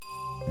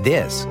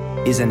This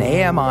is an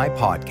AMI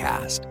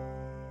podcast.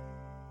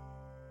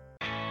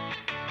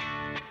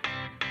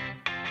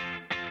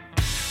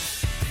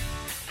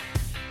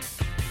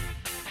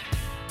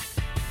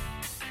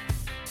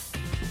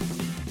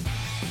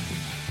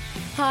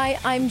 Hi,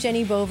 I'm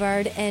Jenny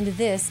Bovard, and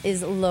this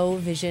is Low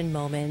Vision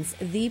Moments,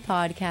 the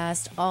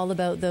podcast all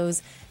about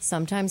those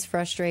sometimes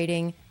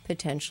frustrating,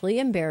 potentially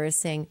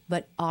embarrassing,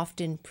 but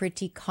often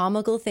pretty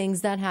comical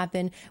things that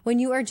happen when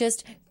you are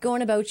just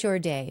going about your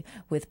day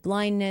with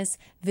blindness,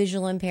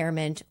 visual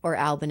impairment, or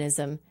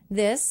albinism.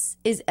 This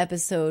is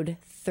episode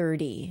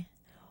 30.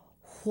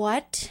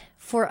 What?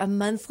 For a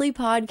monthly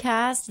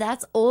podcast?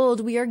 That's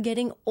old. We are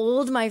getting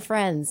old, my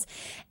friends.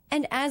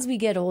 And as we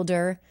get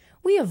older,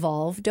 we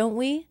evolve, don't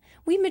we?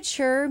 We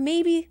mature,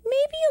 maybe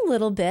a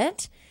little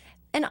bit.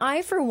 And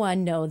I, for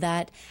one, know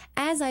that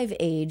as I've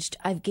aged,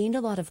 I've gained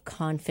a lot of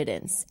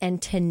confidence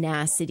and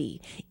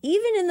tenacity,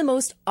 even in the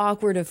most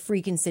awkward of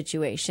freaking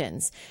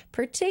situations,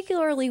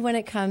 particularly when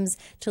it comes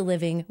to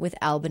living with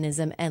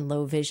albinism and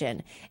low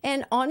vision.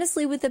 And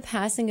honestly, with the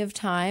passing of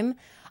time,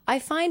 I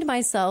find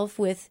myself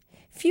with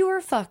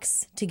fewer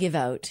fucks to give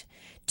out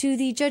to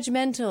the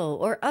judgmental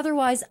or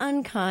otherwise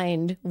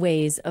unkind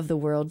ways of the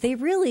world. They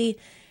really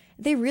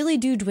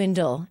do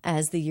dwindle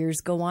as the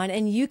years go on,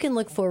 and you can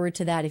look forward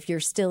to that if you're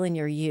still in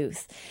your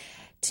youth.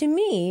 To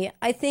me,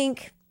 I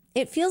think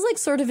it feels like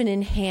sort of an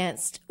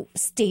enhanced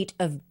state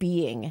of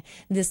being,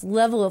 this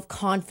level of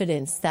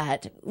confidence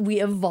that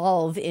we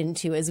evolve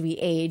into as we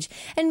age.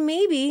 And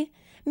maybe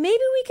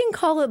we can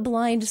call it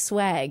blind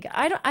swag.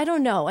 I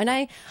don't know. And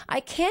I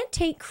can't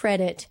take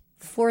credit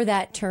for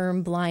that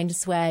term, blind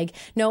swag.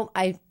 No,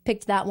 I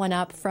picked that one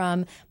up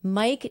from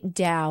Mike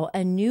Dow,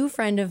 a new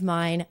friend of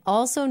mine,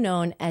 also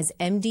known as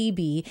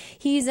MDB.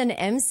 He's an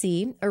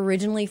MC,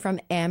 originally from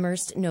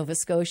Amherst, Nova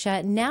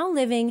Scotia, now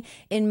living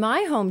in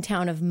my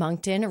hometown of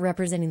Moncton,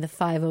 representing the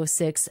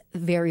 506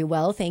 very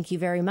well. Thank you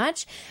very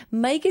much.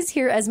 Mike is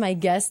here as my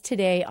guest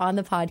today on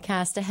the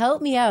podcast to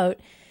help me out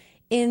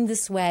in the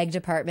swag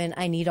department.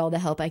 I need all the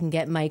help I can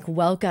get. Mike,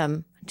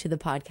 welcome to the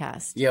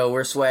podcast. Yo,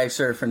 we're swag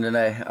surfing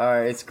today. All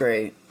right, it's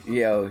great.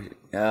 Yo,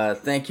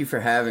 thank you for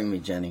having me,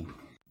 Jenny.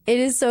 It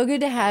is so good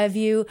to have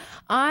you.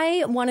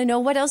 I want to know,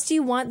 what else do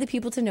you want the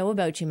people to know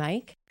about you,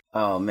 Mike?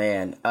 Oh,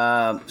 man.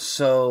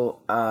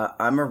 So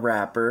I'm a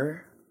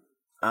rapper.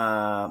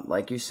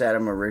 Like you said,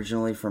 I'm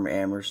originally from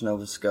Amherst,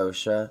 Nova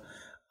Scotia.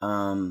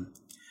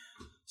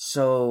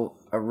 So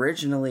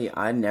originally,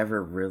 I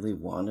never really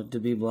wanted to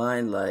be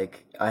blind.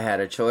 Like, I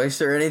had a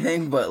choice or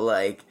anything, but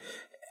like,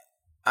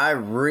 I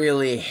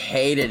really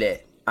hated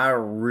it.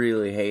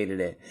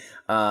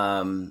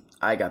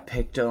 I got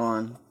picked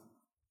on.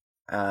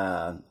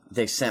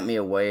 They sent me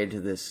away to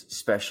this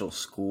special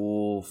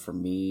school for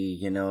me.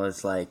 You know,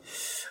 it's like,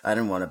 I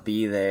didn't want to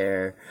be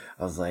there.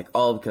 I was like,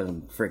 all because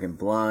I'm freaking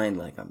blind.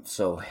 Like,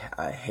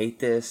 I hate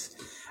this.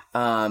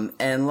 And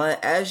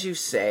as you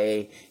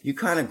say, you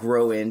kind of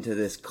grow into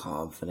this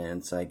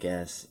confidence, I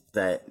guess,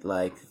 that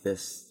like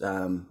this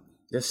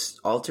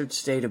altered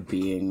state of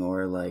being,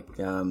 or like,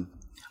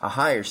 a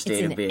higher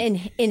state of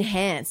being.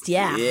 Enhanced,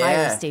 yeah,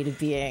 higher state of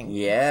being.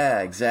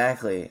 Yeah,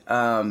 exactly.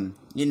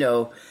 You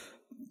know,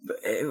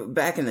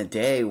 back in the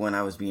day when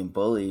I was being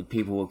bullied,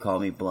 people would call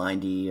me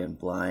blindy and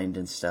blind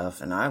and stuff,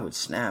 and I would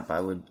snap.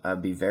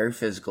 I'd be very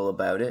physical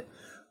about it.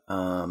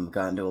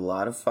 Got into a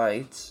lot of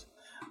fights.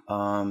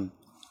 And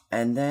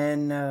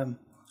then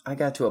I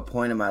got to a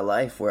point in my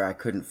life where I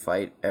couldn't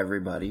fight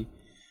everybody.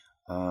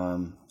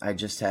 I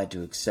just had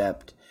to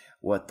accept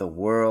what the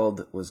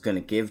world was going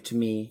to give to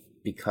me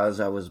because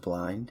I was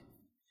blind.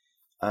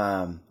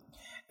 And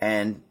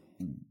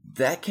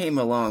that came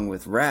along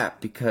with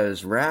rap,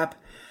 because rap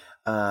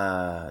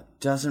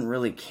doesn't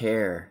really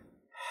care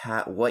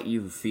what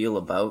you feel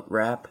about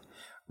rap.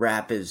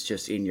 Rap is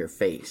just in your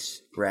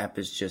face. Rap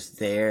is just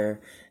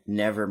there,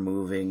 never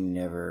moving,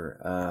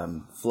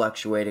 never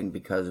fluctuating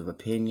because of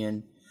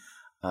opinion.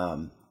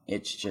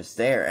 It's just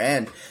there.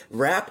 And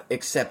rap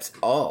accepts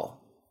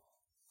all.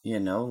 You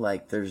know,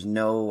 like there's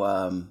no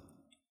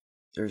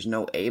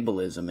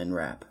ableism in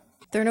rap.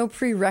 There are no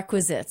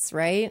prerequisites,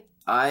 right?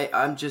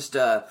 I'm just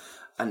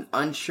an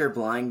unsure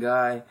blind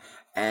guy,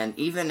 and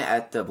even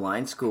at the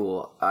blind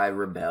school, I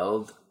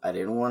rebelled. I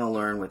didn't want to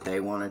learn what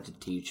they wanted to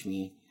teach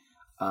me.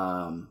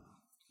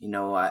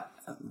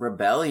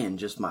 Rebellion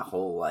just my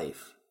whole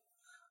life.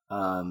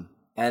 And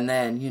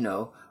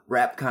then,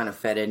 rap kind of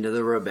fed into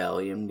the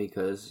rebellion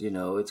because,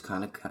 it's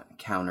kind of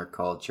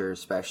counterculture,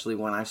 especially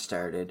when I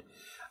started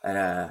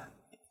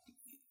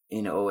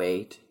in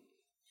 08.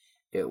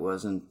 It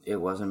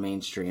wasn't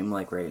mainstream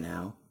like right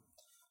now.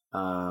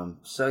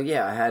 So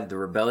yeah, I had the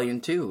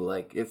rebellion too.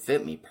 Like, it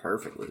fit me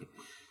perfectly.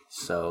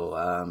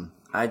 So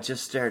I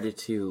just started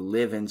to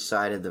live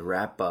inside of the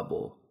rap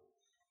bubble,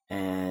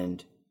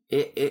 and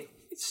it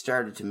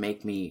started to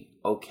make me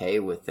okay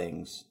with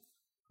things.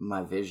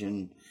 My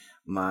vision,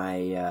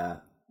 my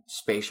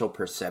spatial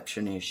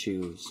perception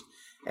issues,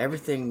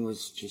 everything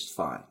was just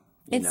fine.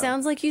 It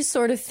sounds like you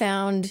sort of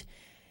found,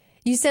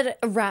 you said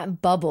a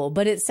rap bubble,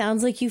 but it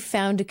sounds like you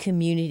found a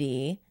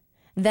community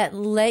that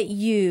let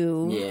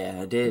you,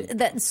 Yeah, I did.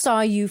 that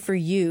saw you for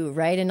you,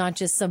 right? And not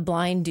just some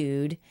blind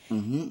dude.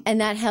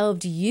 And that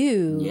helped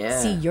you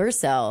see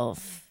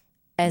yourself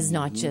as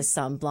not just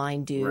some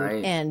blind dude.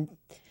 Right. And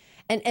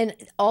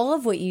all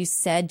of what you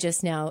said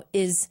just now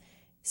is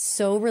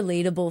so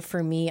relatable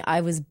for me.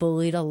 I was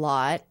bullied a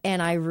lot,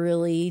 and I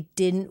really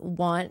didn't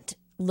want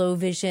low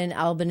vision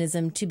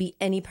albinism to be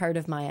any part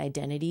of my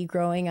identity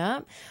growing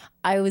up.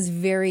 I was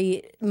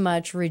very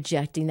much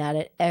rejecting that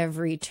at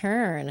every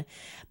turn.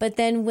 But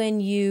then when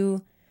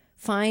you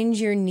find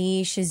your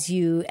niche, as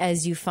you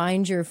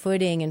find your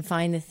footing and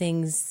find the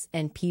things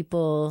and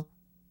people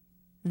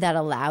that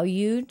allow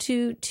you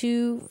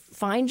to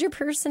find your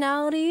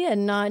personality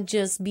and not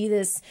just be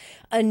this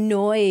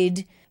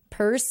annoyed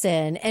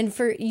person. And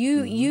for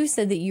you, you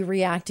said that you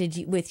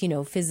reacted with,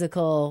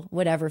 physical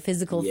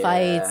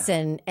fights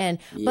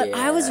but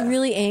I was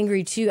really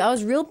angry too. I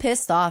was real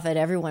pissed off at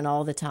everyone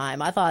all the time.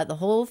 I thought the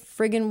whole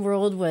friggin'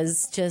 world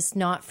was just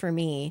not for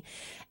me.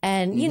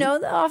 And,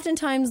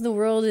 oftentimes the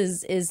world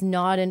is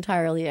not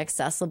entirely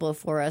accessible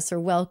for us or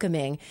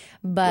welcoming,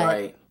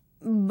 but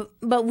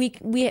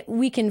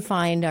we can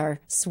find our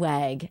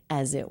swag,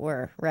 as it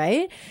were,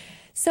 right?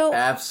 So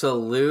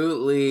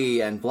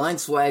absolutely, and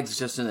blind swag's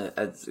just an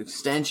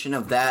extension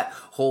of that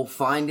whole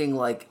finding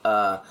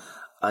a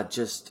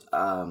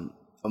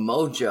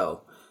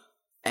mojo,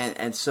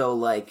 and so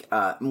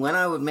when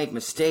I would make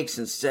mistakes,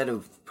 instead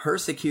of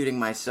persecuting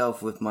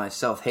myself with my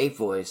self-hate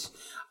voice,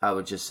 I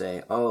would just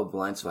say, "Oh,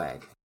 blind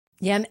swag."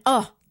 Yeah.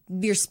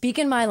 You're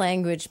speaking my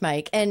language,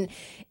 Mike. And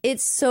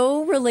it's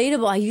so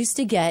relatable. I used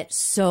to get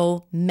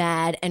so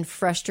mad and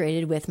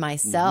frustrated with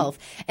myself.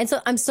 And so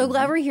I'm so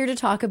glad we're here to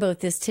talk about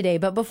this today.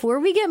 But before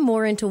we get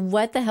more into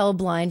what the hell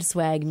blind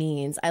swag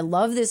means, I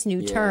love this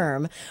new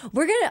term.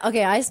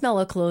 I smell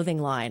a clothing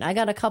line. I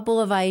got a couple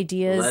of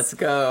ideas. Let's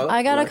go.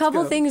 I got a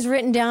couple things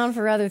written down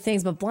for other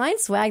things, but blind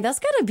swag, that's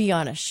got to be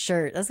on a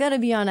shirt. That's got to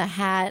be on a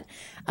hat.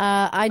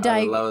 I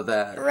love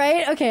that.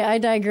 Right? Okay, I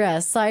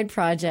digress. Side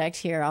project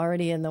here,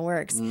 already in the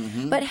works.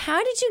 But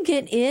how did you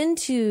get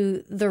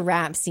into the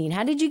rap scene?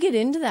 How did you get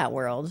into that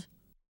world?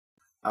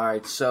 All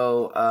right,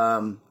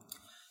 so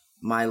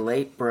my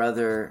late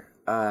brother,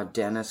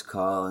 Dennis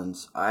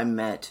Collins, I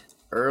met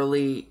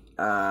early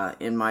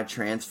in my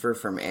transfer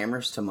from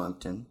Amherst to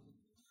Moncton.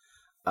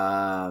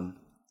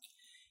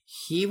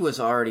 He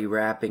was already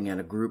rapping in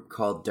a group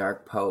called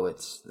Dark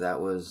Poets that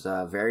was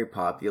very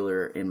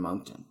popular in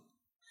Moncton.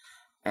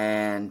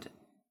 And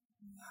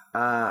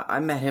I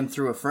met him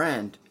through a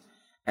friend,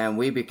 and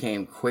we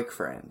became quick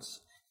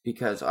friends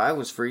because I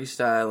was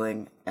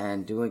freestyling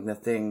and doing the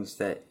things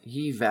that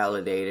he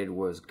validated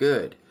was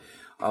good.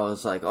 I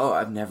was like, oh,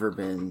 I've never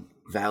been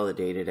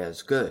validated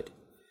as good.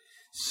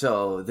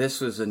 So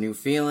this was a new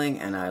feeling,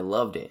 and I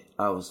loved it.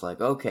 I was like,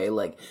 okay,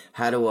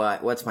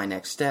 what's my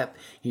next step?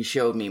 He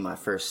showed me my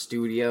first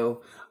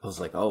studio. I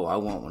was like, oh, I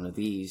want one of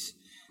these.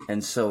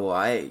 And so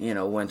I,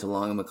 went to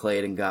Long and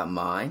McClade and got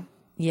mine.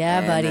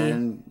 Yeah, buddy.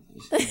 And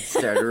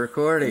started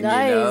recording,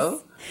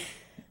 Nice.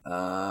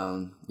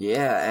 And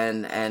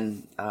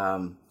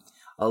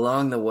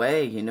along the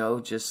way,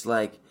 just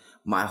like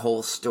my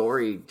whole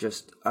story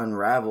just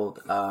unraveled.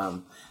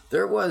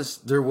 There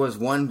was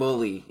one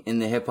bully in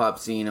the hip hop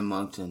scene in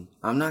Moncton.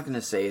 I'm not going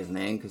to say his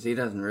name because he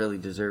doesn't really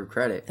deserve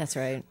credit. That's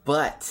right.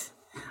 But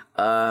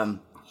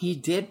he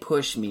did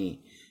push me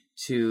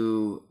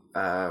to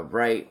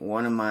write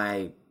one of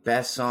my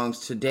best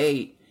songs to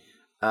date.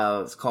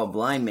 It's called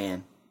Blind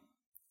Man.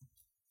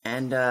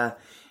 And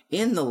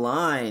in the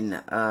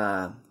line,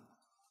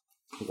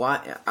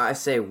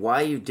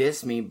 why you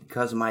diss me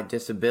because of my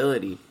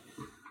disability?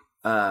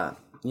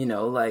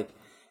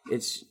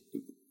 It's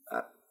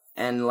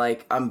and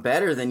I'm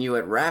better than you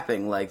at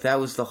rapping. That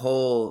was the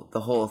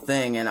whole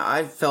thing, and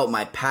I felt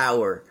my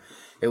power.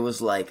 It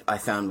was like I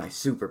found my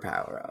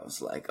superpower. I was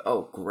like,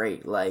 oh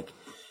great, I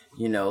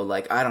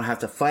don't have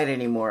to fight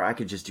anymore. I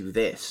could just do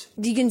this.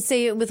 You can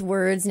say it with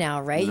words now,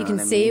 right? You can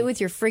say it with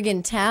your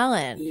friggin'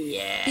 talent.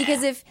 Yeah.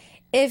 Because if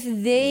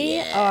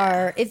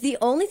the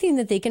only thing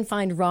that they can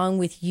find wrong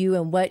with you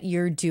and what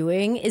you're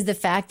doing is the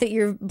fact that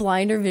you're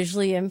blind or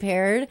visually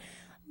impaired,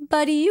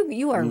 buddy,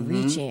 you are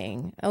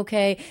reaching.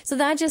 Okay. So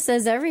that just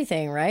says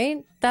everything,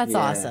 right? That's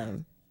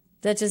awesome.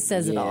 That just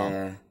says it all.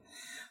 Yeah.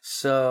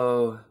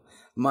 So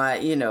my,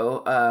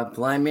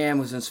 Blind Man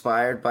was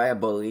inspired by a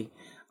bully.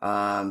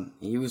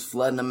 He was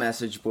flooding the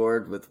message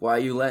board with, why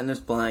you letting this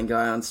blind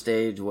guy on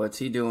stage? What's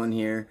he doing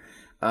here?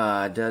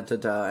 And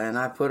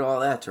I put all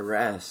that to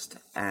rest.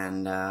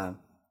 And,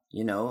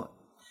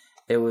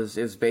 it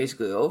was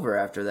basically over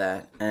after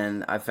that.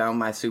 And I found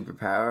my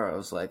superpower. I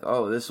was like,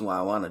 oh, this is what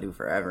I want to do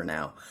forever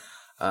now.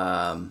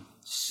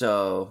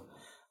 So,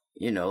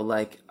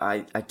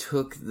 I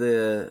took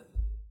the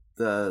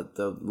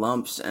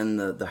lumps and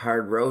the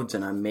hard roads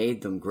and I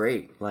made them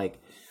great.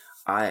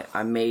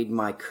 I made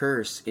my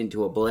curse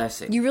into a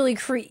blessing. You really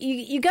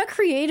you got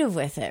creative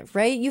with it,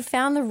 right? You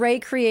found the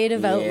right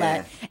creative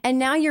outlet, and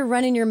now you're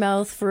running your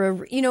mouth for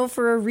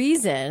a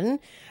reason,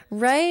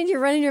 right? You're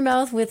running your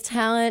mouth with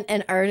talent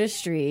and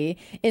artistry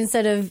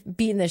instead of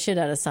beating the shit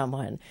out of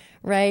someone,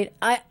 right?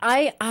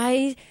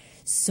 I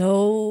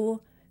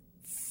so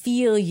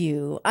feel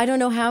you. I don't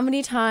know how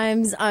many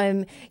times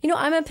I'm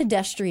a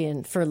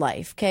pedestrian for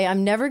life. Okay.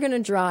 I'm never going to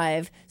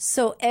drive.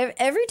 So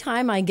every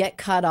time I get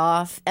cut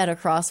off at a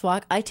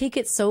crosswalk, I take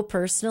it so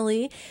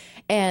personally.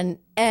 And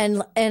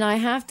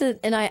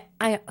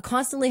I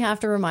constantly have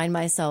to remind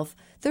myself,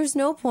 there's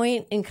no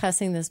point in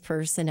cussing this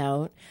person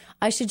out.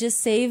 I should just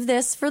save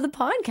this for the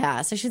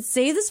podcast. I should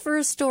save this for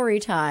a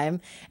story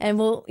time, and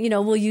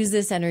we'll use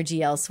this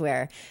energy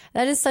elsewhere.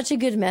 That is such a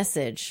good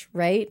message,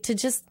 right? To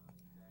just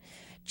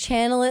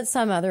channel it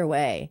some other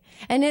way.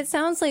 And it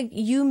sounds like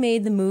you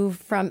made the move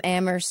from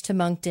Amherst to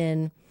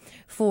Moncton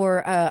for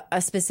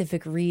a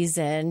specific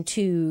reason,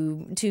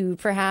 to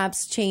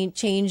perhaps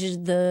change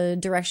the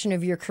direction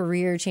of your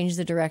career, change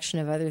the direction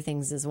of other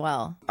things as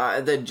well.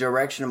 The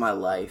direction of my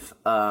life.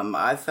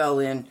 I fell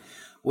in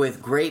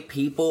with great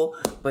people,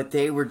 but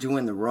they were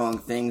doing the wrong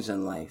things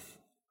in life.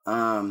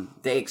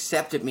 They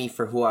accepted me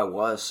for who I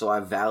was, so I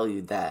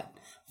valued that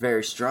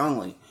very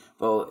strongly.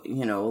 But,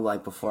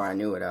 like before I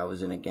knew it, I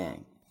was in a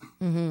gang.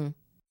 Mm-hmm.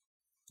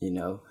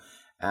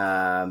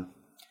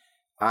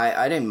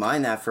 I didn't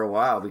mind that for a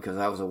while because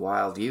I was a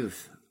wild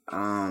youth.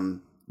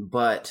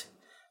 But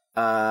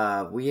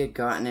we had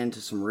gotten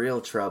into some real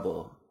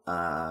trouble.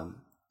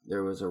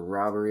 There was a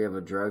robbery of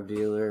a drug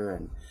dealer,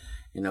 and,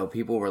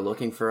 people were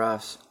looking for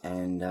us.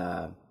 And,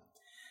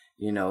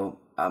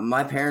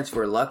 my parents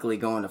were luckily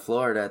going to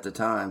Florida at the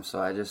time, so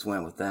I just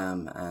went with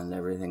them and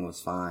everything was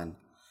fine.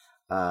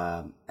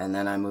 And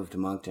then I moved to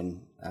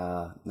Moncton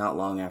not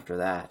long after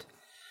that.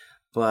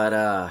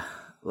 But,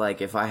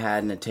 if I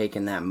hadn't have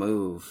taken that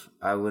move,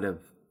 I would have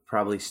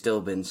probably still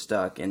been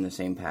stuck in the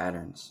same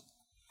patterns.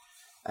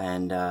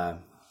 And,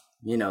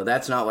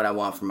 that's not what I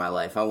want for my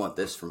life. I want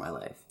this for my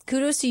life.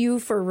 Kudos to you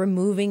for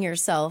removing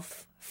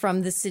yourself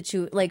from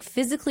the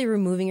physically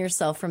removing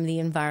yourself from the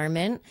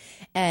environment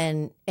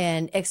and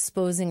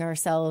exposing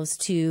ourselves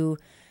to,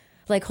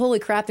 holy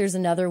crap, there's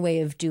another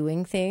way of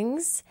doing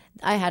things.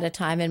 I had a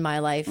time in my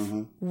life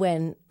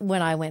when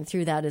I went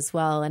through that as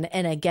well.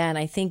 And again,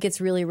 I think it's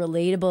really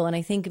relatable. And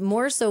I think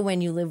more so when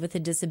you live with a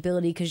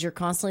disability, because you're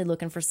constantly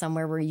looking for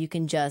somewhere where you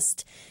can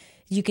just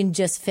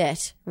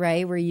fit,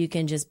 right? Where you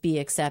can just be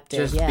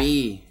accepted.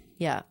 Be.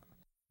 Yeah.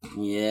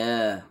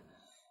 Yeah,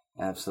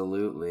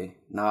 absolutely.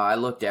 No, I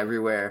looked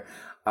everywhere.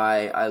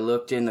 I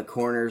looked in the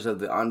corners of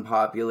the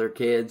unpopular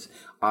kids.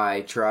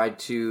 I tried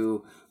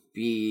to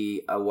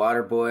be a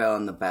water boy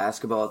on the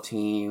basketball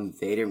team.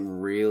 They didn't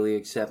really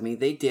accept me.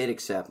 They did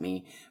accept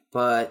me,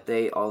 but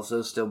they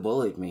also still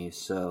bullied me.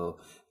 So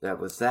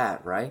that was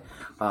that, right?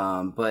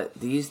 But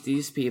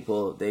these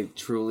people, they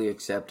truly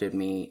accepted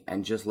me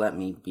and just let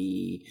me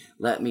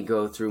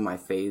go through my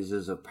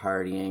phases of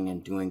partying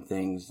and doing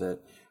things that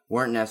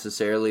weren't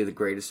necessarily the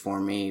greatest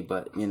for me,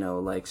 but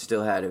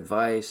still had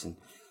advice, and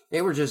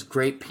they were just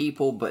great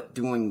people, but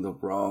doing the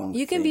wrong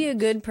You can things. be a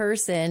good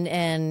person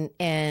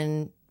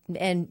and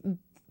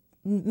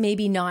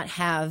maybe not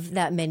have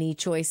that many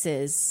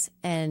choices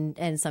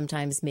and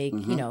sometimes make,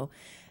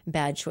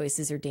 bad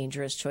choices or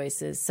dangerous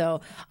choices.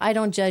 So I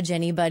don't judge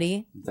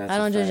anybody. I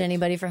don't judge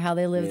anybody for how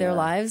they live their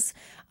lives.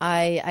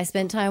 I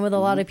spent time with a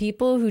lot of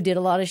people who did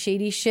a lot of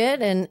shady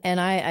shit, and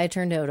I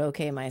turned out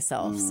okay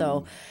myself.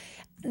 So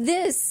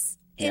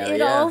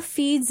it all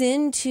feeds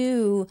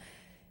into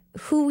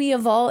who we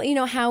evolve,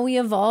 how we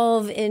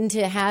evolve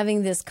into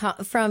having this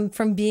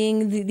from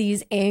being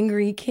these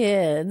angry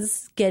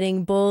kids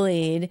getting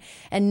bullied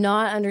and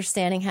not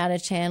understanding how to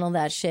channel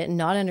that shit and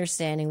not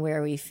understanding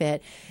where we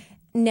fit.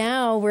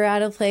 Now we're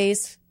at a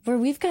place where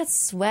we've got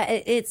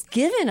sweat. It's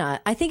given us.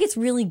 I think it's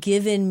really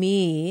given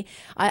me.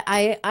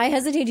 I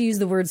hesitate to use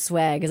the word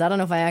swag because I don't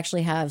know if I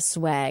actually have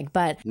swag,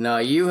 but no,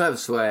 you have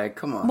swag.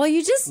 Come on. Well,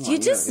 you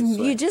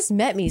just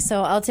met me,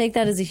 so I'll take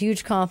that as a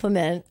huge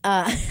compliment.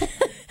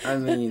 I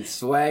mean,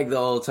 swag the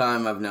whole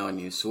time I've known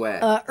you.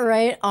 Swag.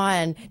 Right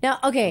on. Now,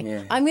 okay,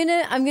 yeah. I'm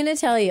gonna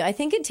tell you. I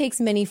think it takes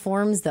many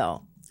forms,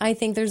 though. I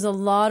think there's a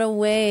lot of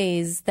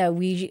ways that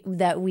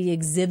we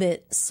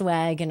exhibit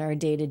swag in our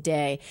day to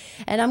day,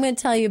 and I'm gonna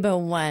tell you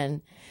about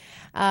one.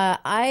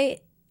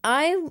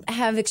 I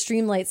have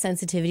extreme light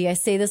sensitivity. I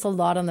say this a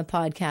lot on the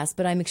podcast,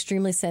 but I'm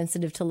extremely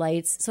sensitive to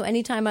lights. So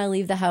anytime I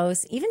leave the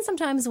house, even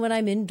sometimes when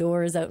I'm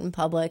indoors out in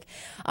public,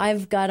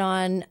 I've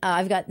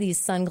got these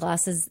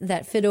sunglasses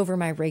that fit over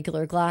my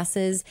regular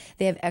glasses.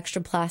 They have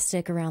extra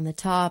plastic around the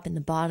top and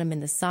the bottom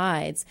and the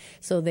sides.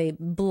 So they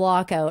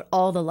block out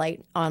all the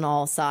light on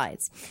all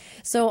sides.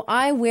 So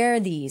I wear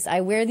these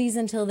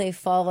until they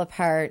fall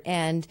apart.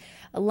 And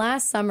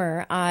last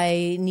summer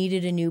I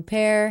needed a new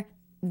pair.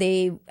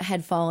 They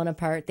had fallen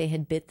apart. They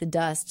had bit the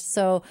dust.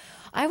 So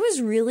I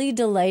was really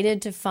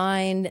delighted to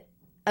find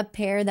a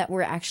pair that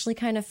were actually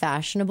kind of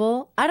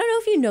fashionable. I don't know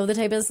if you know the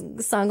type of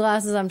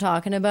sunglasses I'm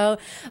talking about,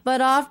 but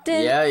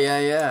often...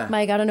 Yeah.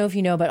 Mike, I don't know if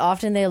you know, but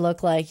often they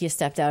look like you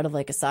stepped out of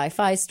like a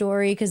sci-fi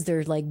story because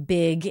they're like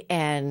big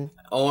and...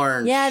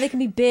 Orange. Yeah, they can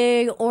be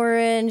big,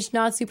 orange,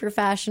 not super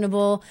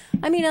fashionable.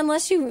 I mean,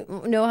 unless you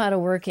know how to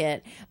work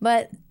it.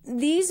 But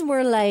these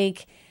were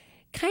like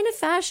kind of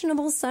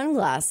fashionable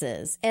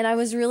sunglasses. And I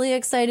was really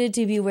excited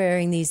to be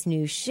wearing these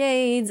new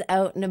shades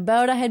out and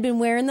about. I had been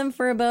wearing them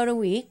for about a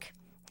week.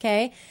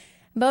 Okay.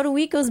 About a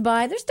week goes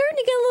by. They're starting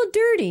to get a little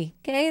dirty.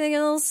 Okay. They get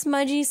a little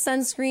smudgy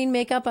sunscreen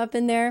makeup up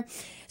in there.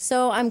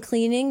 So I'm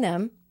cleaning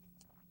them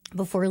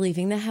before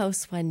leaving the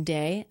house one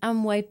day.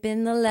 I'm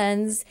wiping the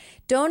lens.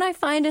 Don't I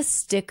find a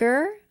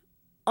sticker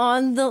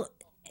on the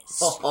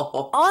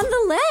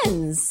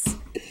lens?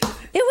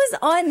 It was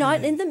on,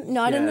 not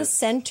in the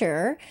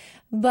center,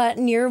 but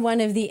near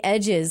one of the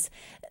edges.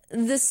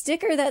 The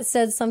sticker that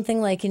said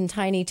something like in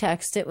tiny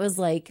text, it was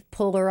like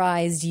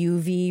polarized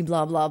UV,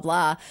 blah, blah,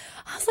 blah.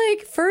 I was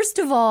like, first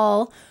of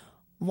all,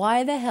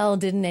 why the hell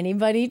didn't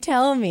anybody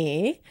tell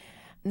me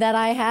that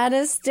I had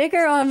a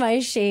sticker on my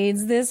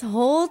shades this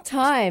whole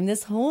time,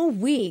 this whole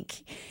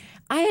week?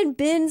 I had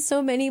been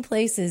so many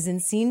places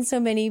and seen so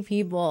many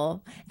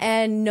people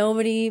and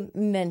nobody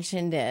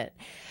mentioned it.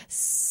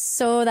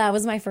 So that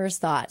was my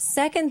first thought.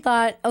 Second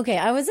thought, okay,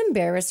 I was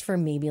embarrassed for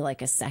maybe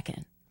like a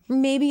second,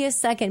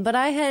 but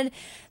I had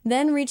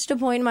then reached a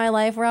point in my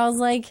life where I was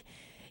like,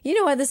 you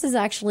know what, this is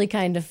actually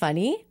kind of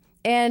funny.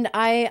 And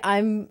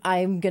I'm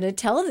going to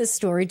tell this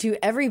story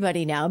to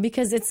everybody now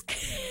because it's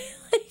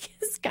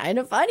it's kind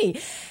of funny.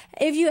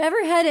 If you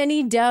ever had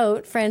any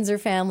doubt, friends or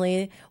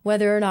family,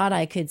 whether or not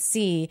I could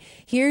see,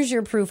 here's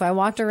your proof. I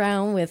walked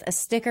around with a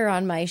sticker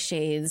on my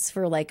shades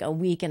for like a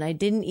week and I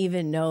didn't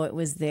even know it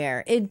was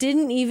there. It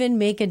didn't even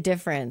make a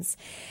difference.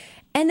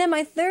 And then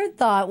my third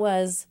thought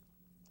was,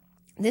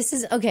 this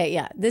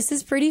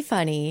is pretty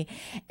funny.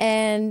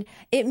 And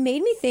it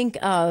made me think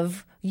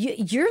of,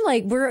 you're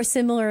like, we're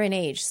similar in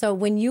age. So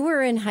when you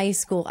were in high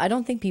school, I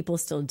don't think people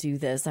still do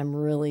this. I'm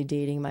really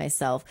dating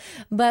myself.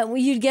 But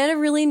you'd get a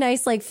really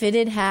nice like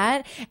fitted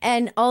hat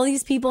and all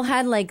these people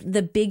had like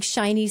the big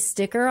shiny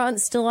sticker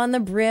still on the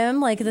brim,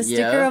 like the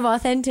sticker of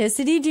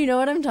authenticity. Do you know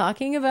what I'm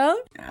talking about?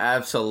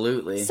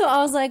 Absolutely. So I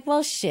was like,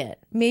 well, shit.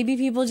 Maybe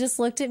people just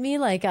looked at me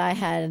like I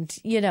had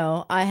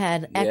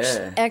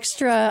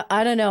extra,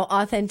 I don't know,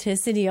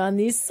 authenticity on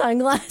these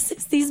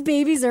sunglasses. These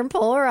babies are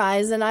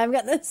polarized and I've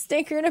got the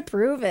sticker to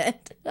prove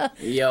it.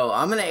 Yo,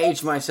 I'm going to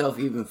age myself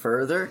even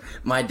further.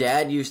 My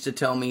dad used to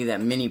tell me that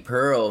Minnie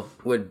Pearl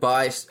would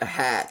buy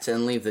hats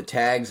and leave the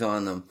tags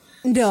on them.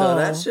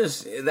 No. So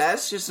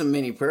that's just some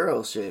Minnie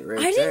Pearl shit right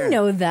there. I didn't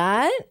know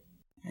that.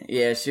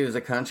 Yeah, she was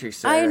a country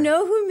star. I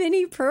know who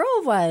Minnie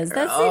Pearl was.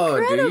 That's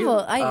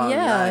incredible. Do you?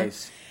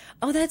 Nice.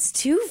 Oh, that's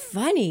too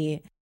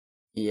funny.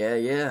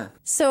 Yeah.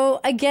 So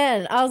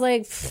again, I was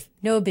like,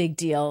 no big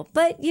deal.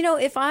 But you know,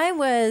 if I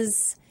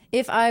was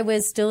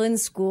still in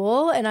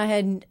school and I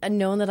had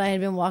known that I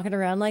had been walking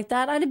around like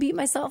that, I'd have beat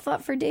myself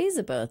up for days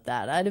about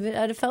that. I'd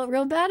have felt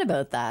real bad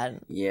about that.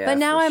 Yeah. But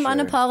now I'm sure.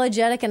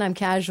 unapologetic and I'm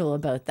casual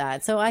about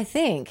that. So I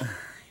think,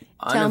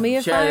 tell me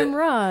if I'm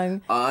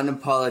wrong.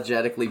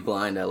 Unapologetically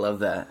blind. I love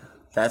that.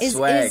 That's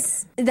swag.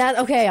 Is that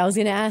okay? I was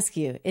going to ask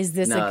you, is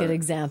this a good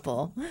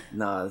example?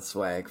 No, that's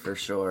swag for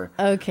sure.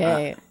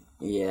 Okay.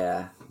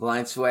 Yeah.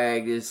 Blind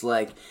swag is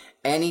like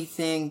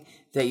anything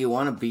that you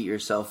want to beat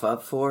yourself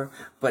up for,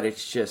 but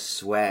it's just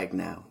swag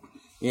now.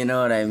 You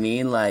know what I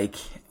mean? Like,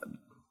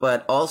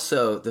 but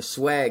also the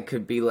swag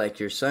could be like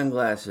your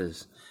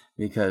sunglasses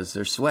because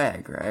they're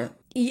swag, right?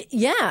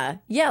 Yeah.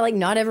 Like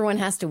not everyone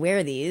has to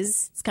wear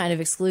these. It's kind of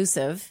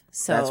exclusive.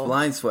 So that's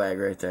blind swag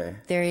right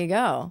there. There you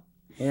go.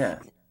 Yeah.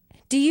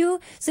 Do you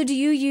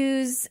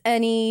use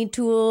any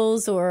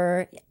tools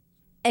or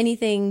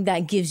anything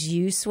that gives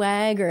you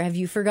swag, or have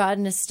you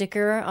forgotten a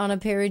sticker on a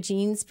pair of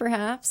jeans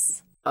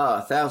perhaps?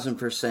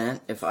 1,000%.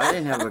 If I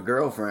didn't have a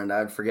girlfriend,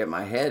 I'd forget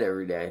my head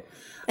every day.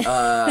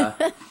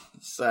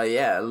 So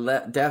yeah,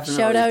 definitely.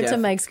 Shout out to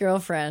Mike's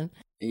girlfriend.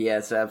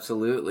 Yes,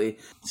 absolutely.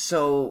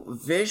 So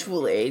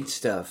visual aid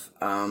stuff.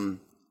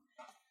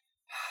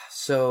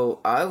 So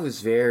I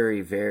was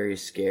very, very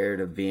scared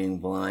of being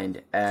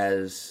blind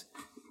as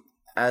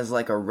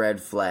like a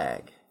red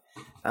flag.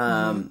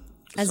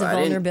 As a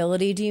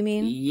vulnerability, do you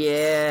mean?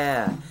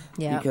 Yeah.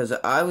 Yeah. Because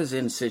I was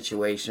in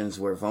situations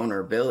where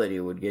vulnerability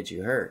would get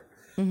you hurt.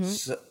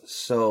 Mm-hmm.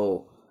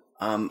 So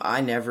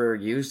I never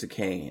used a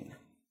cane.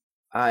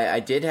 I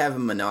did have a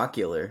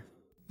monocular,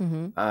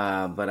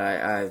 but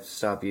I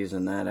stopped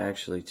using that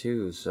actually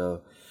too.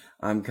 So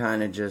I'm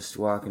kind of just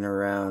walking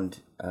around,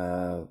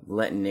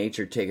 letting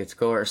nature take its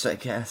course, I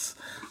guess.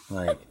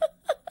 Like.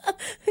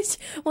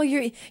 Well,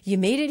 you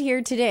made it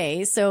here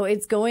today, so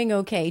it's going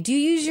okay. Do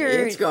you use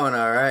It's going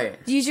all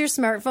right. Do you use your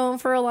smartphone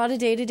for a lot of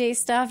day-to-day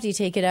stuff? Do you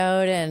take it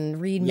out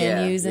and read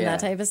menus and that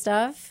type of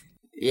stuff?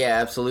 Yeah,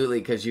 absolutely,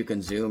 because you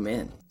can zoom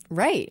in.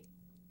 Right.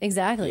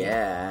 Exactly.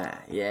 Yeah.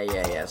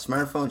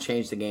 Smartphone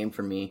changed the game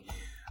for me.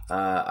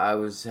 I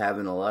was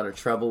having a lot of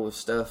trouble with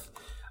stuff.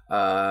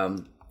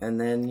 and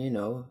then,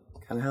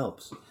 kind of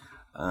helps.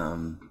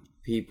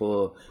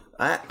 People,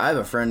 I have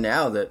a friend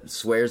now that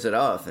swears it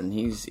off, and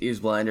he's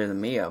blinder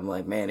than me. I'm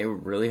like, man, it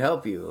would really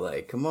help you.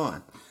 Like, come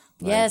on.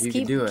 Like, yes, you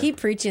can do it. keep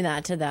preaching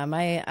that to them.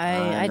 I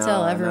know,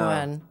 tell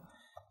everyone.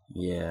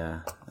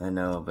 Yeah, I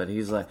know, but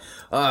he's like,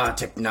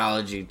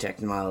 technology.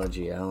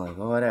 I'm like,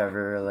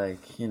 whatever,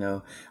 like,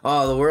 the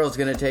world's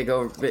gonna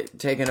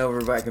taken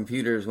over by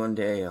computers one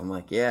day. I'm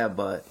like, yeah,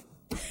 but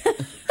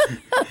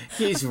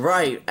he's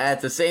right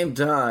at the same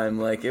time.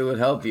 Like, it would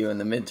help you in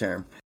the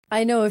midterm.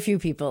 I know a few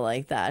people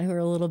like that who are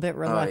a little bit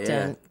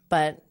reluctant,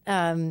 but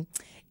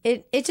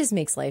it just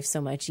makes life so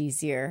much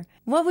easier.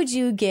 What would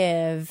you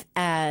give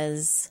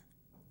as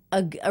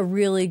a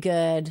really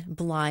good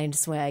blind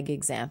swag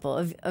example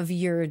of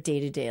your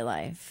day-to-day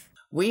life?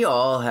 We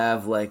all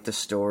have, like, the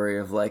story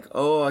of, like,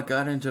 I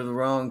got into the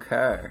wrong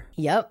car.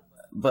 Yep.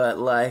 But,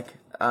 like,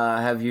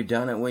 have you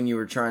done it when you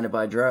were trying to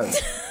buy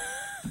drugs?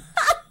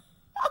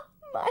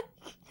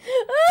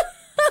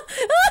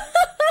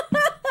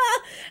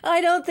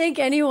 I don't think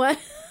anyone...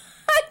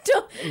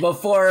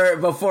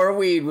 Before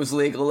weed was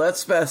legal, let's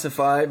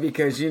specify,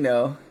 because,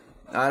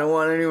 I don't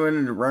want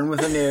anyone to run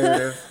with a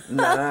narrative.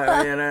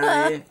 Nah, you know what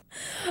I mean?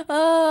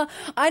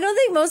 I don't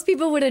think most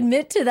people would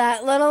admit to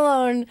that, let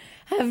alone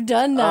have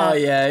done that. Oh,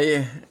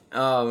 yeah.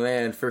 Oh,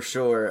 man, for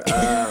sure.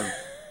 But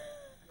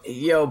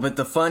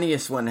the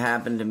funniest one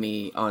happened to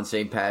me on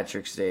St.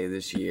 Patrick's Day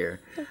this year.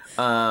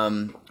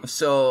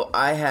 So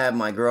I had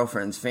my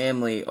girlfriend's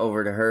family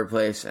over to her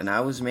place, and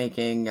I was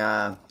making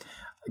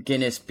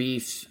Guinness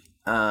beef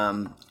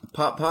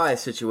pot pie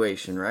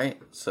situation, right?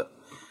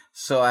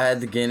 So I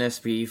had the Guinness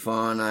beef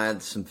on, I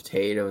had some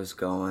potatoes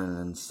going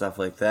and stuff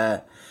like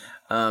that.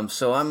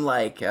 So I'm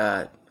like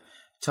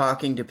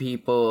talking to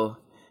people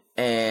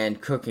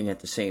and cooking at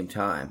the same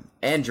time,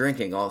 and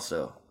drinking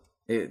also,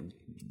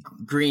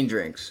 green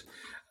drinks.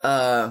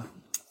 So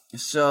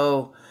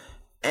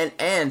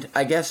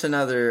I guess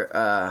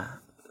another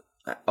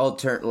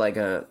like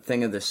a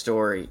thing of the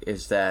story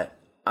is that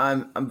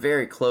I'm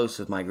very close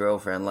with my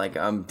girlfriend. Like,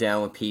 I'm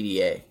down with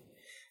PDA.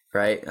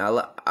 Right, I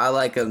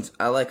like a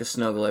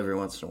snuggle every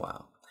once in a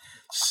while.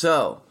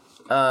 So,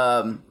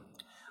 I'm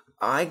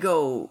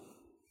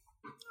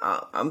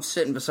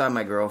sitting beside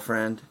my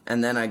girlfriend,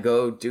 and then I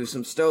go do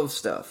some stove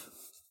stuff,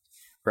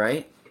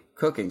 right,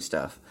 cooking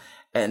stuff,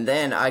 and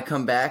then I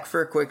come back for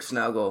a quick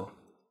snuggle,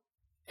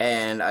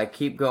 and I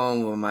keep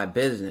going with my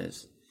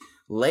business.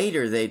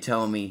 Later, they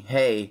tell me,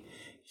 "Hey,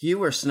 you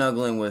were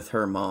snuggling with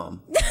her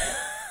mom."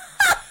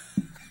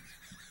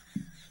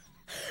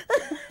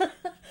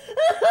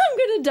 I'm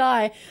gonna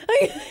die.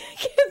 I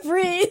can't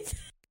breathe.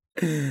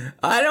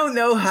 I don't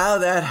know how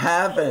that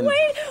happened.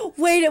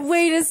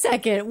 Wait a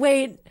second.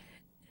 Wait.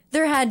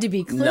 There had to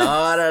be clues.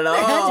 Not at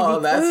all.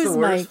 That's the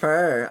worst Mike.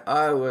 part.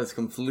 I was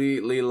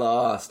completely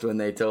lost when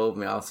they told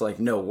me. I was like,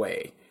 no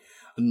way.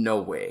 I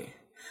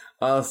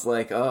was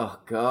like, oh,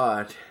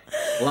 God.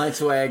 Blind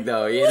swag,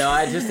 though.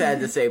 I just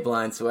had to say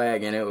blind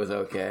swag, and it was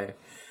okay.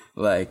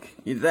 Like,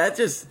 that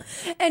just...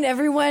 And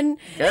everyone's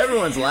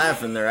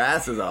laughing their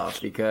asses off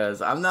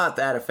because I'm not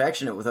that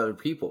affectionate with other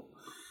people.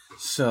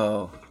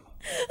 So...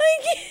 I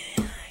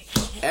can't.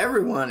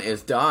 Everyone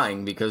is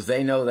dying because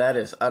they know that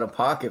is out of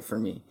pocket for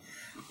me.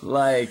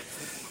 Like,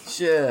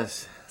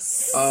 just...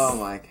 Oh,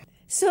 my God.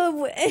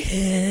 So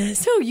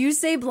you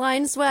say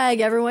blind swag.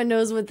 Everyone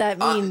knows what that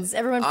means.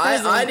 Everyone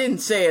present. I didn't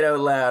say it out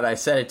loud. I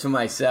said it to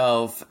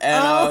myself.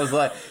 And I was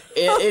like,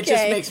 it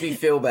just makes me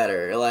feel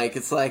better. Like,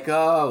 it's like,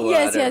 oh,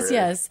 whatever.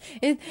 Yes.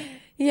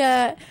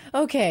 Yeah.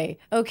 Okay.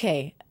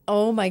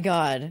 Oh, my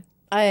God.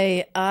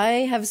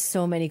 I have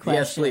so many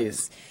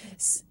questions.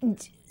 Yes,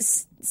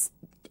 please.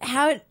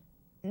 How...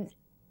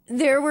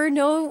 There were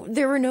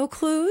no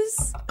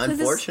clues?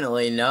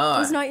 Unfortunately, not.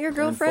 Was not your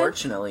girlfriend?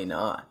 Unfortunately,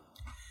 not.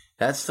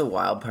 That's the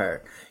wild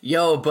part.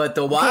 But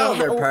the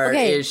wilder part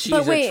is she's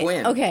a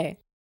twin. Okay.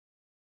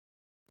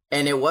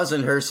 And it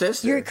wasn't her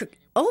sister.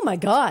 Oh my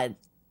God.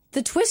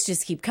 The twists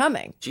just keep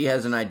coming. She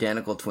has an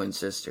identical twin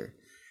sister.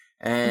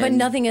 But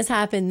nothing has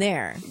happened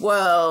there.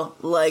 Well,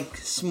 like,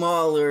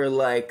 smaller,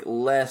 like,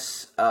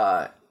 less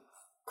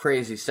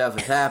crazy stuff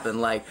has happened.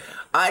 Like,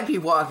 I'd be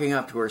walking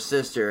up to her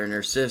sister, and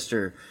her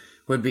sister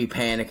would be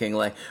panicking,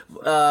 like,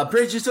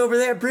 Bridget's over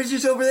there,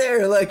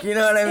 like, you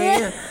know what I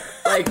mean?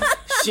 Like,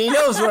 she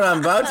knows what I'm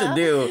about to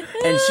do,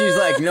 and she's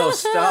like, no,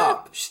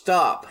 stop,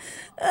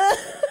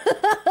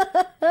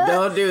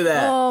 don't do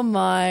that. Oh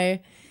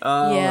my.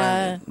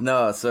 Yeah.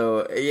 No,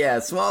 so, yeah,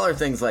 smaller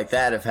things like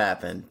that have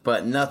happened,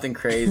 but nothing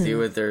crazy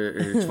with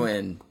her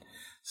twin.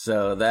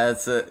 So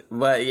that's it.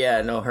 But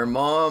yeah, no, her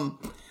mom...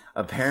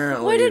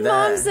 Apparently, what did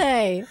mom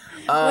say?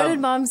 What did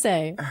mom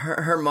say?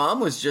 Her mom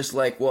was just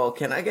like, well,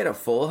 can I get a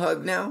full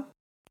hug now?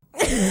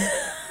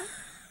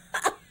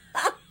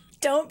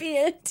 Don't be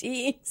a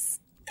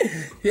tease.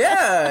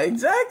 Yeah,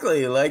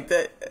 exactly. Like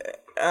that.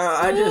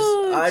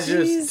 I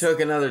just took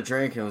another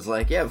drink and was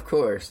like, yeah, of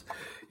course.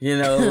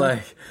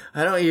 Like,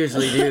 I don't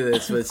usually do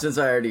this, but since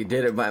I already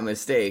did it by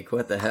mistake,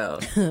 what the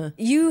hell?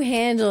 You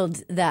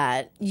handled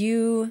that.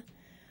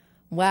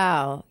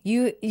 Wow.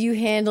 You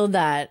handled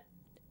that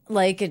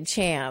like a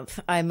champ,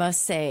 I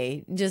must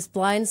say. Just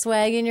blind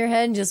swag in your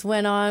head and just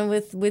went on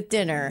with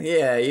dinner.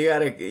 Yeah,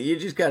 you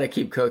just gotta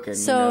keep cooking.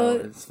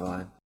 So it's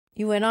fine.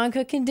 You went on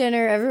cooking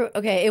dinner.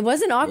 Okay, it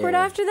wasn't awkward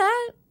Yeah. after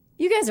that?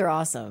 You guys are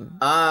awesome.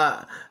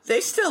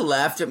 They still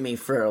laughed at me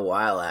for a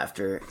while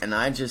after, and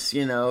I just,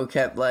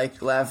 kept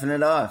like laughing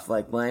it off,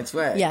 like blind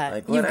swag. Yeah,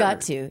 like, you've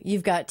whatever.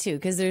 You've got to,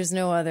 because there's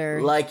no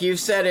other. Like you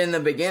said in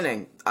the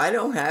beginning, I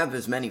don't have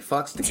as many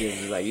fucks to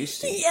give as I used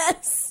to.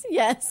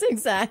 Yes,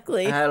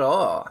 exactly. At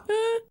all.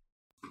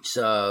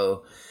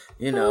 So,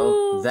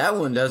 that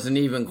one doesn't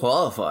even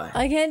qualify.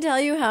 I can't tell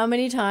you how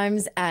many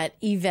times at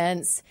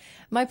events,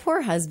 my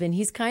poor husband,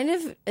 he's kind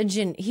of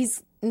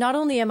he's not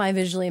only am I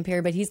visually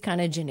impaired, but he's kind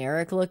of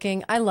generic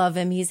looking. I love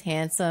him. He's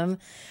handsome,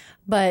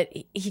 but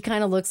he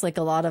kind of looks like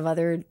a lot of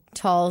other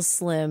tall,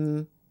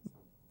 slim,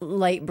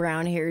 light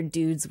brown haired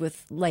dudes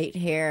with light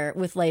hair,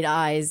 with light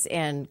eyes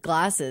and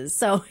glasses.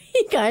 So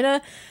he kind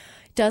of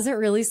doesn't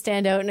really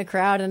stand out in a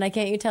crowd. And I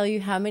can't tell you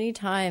how many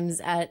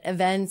times at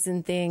events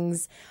and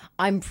things,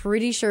 I'm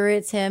pretty sure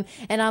it's him.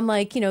 And I'm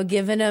like,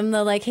 giving him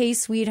the like, hey,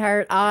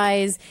 sweetheart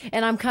eyes.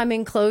 And I'm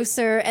coming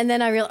closer. And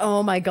then I realize,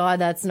 oh my God,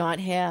 that's not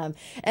him.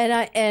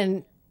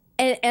 And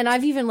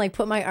I've even like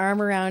put my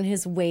arm around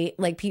his waist,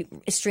 like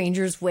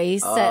strangers'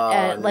 waists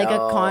at like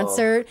a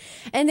concert.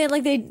 And then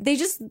like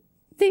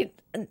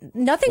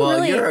nothing well,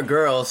 really. You're a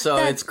girl, so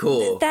it's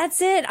cool.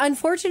 That's it.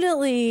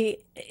 Unfortunately,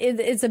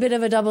 it's a bit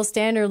of a double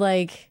standard.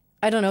 Like,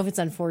 I don't know if it's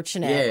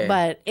unfortunate,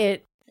 but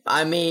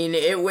I mean,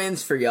 it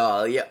wins for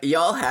y'all.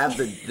 Y'all have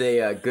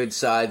the good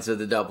sides of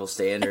the double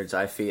standards,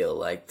 I feel.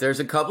 Like, there's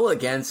a couple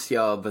against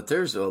y'all, but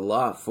there's a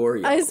lot for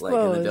y'all, I like, in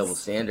suppose. the double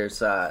standard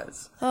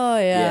sides. Oh,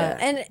 yeah.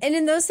 And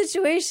in those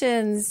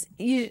situations,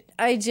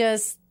 I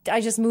just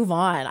move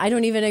on. I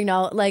don't even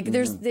acknowledge, like,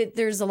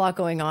 there's a lot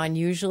going on.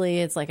 Usually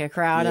it's like a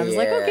crowd. I was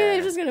like, okay,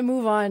 I'm just going to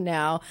move on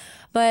now.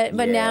 But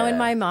now in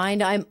my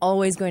mind, I'm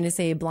always going to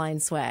say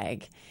blind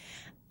swag.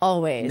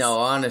 Always. No,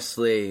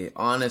 honestly.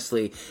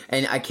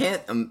 And I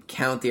can't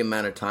count the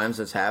amount of times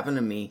that's happened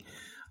to me.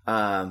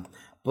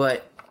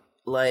 But,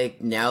 like,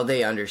 now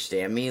they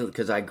understand me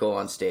because I go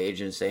on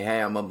stage and say,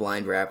 hey, I'm a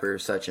blind rapper,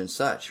 such and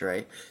such,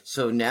 right?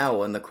 So now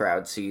when the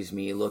crowd sees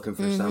me looking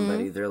for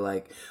somebody, they're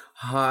like,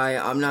 hi,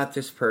 I'm not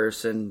this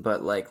person,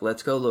 but, like,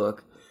 let's go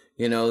look.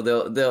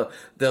 They'll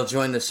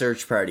join the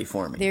search party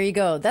for me. There you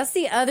go. That's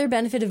the other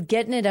benefit of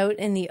getting it out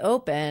in the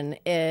open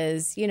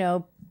is,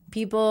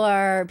 people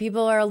are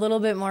a little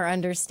bit more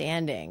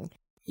understanding.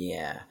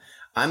 Yeah.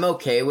 I'm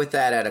okay with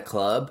that at a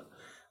club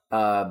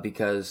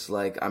because,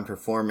 like, I'm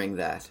performing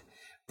that.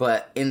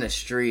 But in the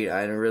street,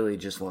 I really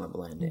just want to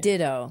blend in.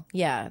 Ditto.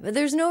 Yeah. But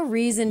there's no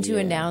reason to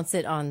announce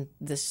it on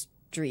the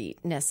street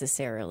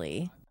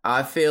necessarily.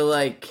 I feel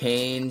like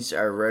canes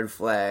are red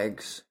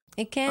flags.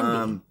 It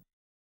can be.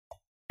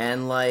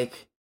 And,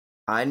 like,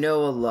 I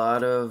know a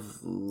lot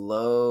of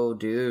low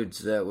dudes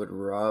that would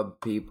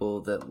rob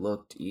people that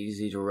looked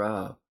easy to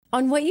rob.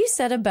 On what you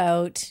said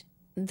about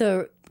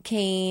the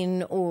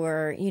cane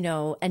or,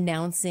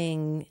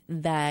 announcing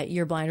that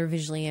you're blind or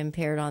visually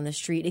impaired on the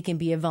street, it can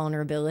be a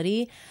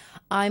vulnerability.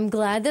 I'm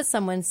glad that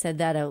someone said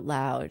that out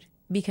loud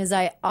because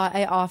I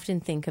often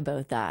think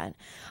about that.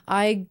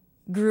 I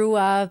grew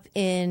up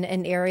in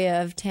an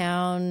area of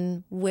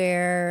town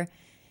where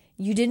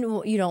you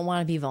don't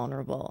want to be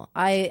vulnerable.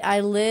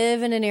 I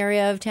live in an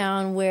area of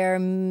town where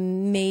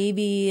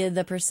maybe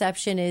the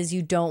perception is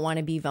you don't want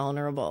to be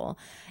vulnerable.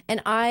 And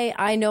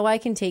I know I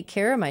can take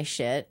care of my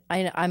shit.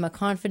 I'm a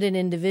confident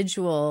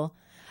individual,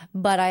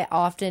 but I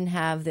often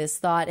have this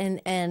thought,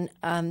 and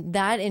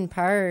that in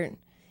part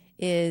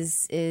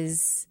is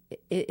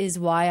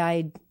why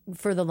I,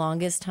 for the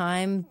longest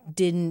time,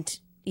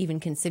 didn't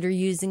even consider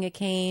using a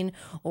cane.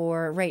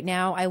 Or right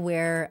now I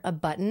wear a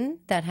button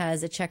that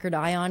has a checkered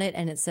eye on it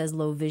and it says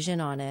low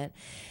vision on it.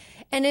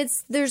 And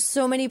there's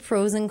so many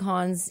pros and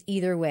cons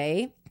either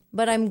way,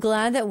 but I'm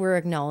glad that we're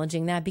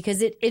acknowledging that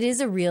because it is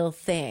a real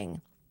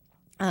thing.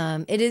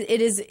 It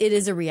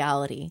is a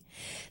reality.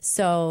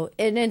 So,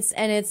 and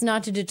it's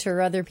not to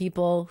deter other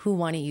people who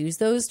want to use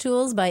those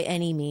tools by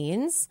any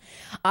means.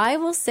 I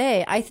will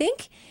say, I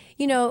think,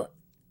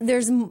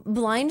 there's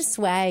blind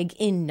swag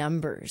in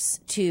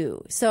numbers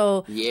too.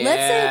 So let's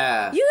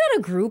say you got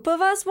a group of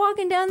us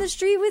walking down the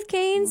street with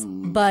canes,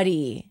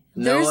 buddy.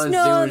 There's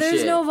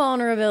no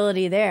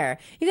vulnerability there.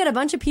 You got a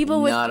bunch of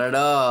people with not at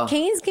all.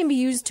 Canes can be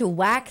used to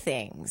whack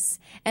things.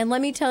 And let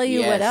me tell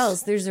you what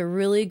else. There's a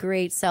really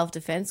great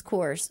self-defense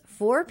course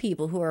for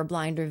people who are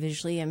blind or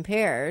visually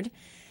impaired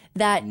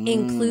that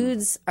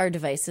includes our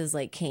devices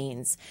like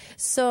canes.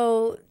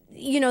 So,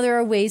 there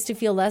are ways to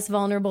feel less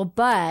vulnerable,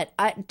 but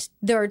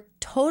there are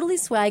totally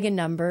swag in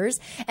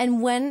numbers.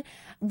 And when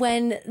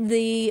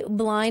the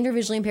blind or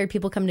visually impaired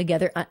people come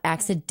together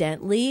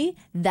accidentally,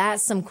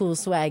 that's some cool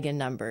swag in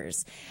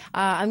numbers.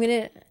 I'm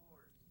gonna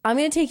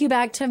take you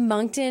back to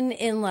Moncton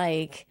in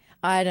like,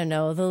 I don't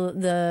know,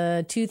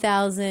 the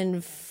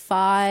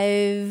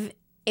 2005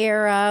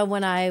 era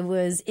when I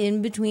was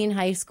in between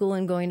high school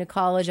and going to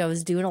college. I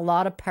was doing a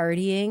lot of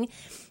partying.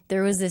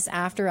 There was this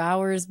after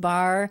hours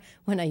bar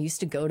when I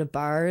used to go to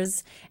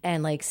bars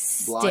and like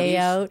stay Blondies?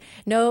 out.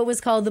 No, it was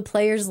called the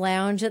Players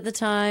Lounge at the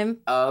time.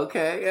 Oh,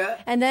 okay,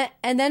 yeah. And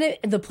then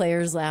the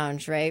Players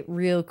Lounge, right?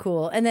 Real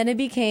cool. And then it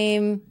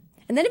became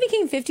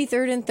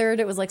 53rd and 3rd.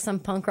 It was like some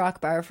punk rock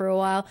bar for a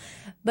while.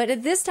 But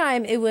at this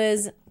time it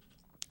was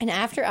an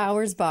after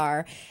hours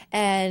bar,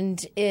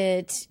 and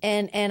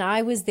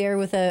I was there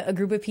with a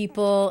group of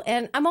people,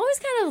 and I'm always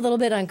kind of a little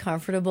bit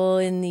uncomfortable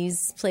in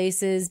these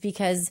places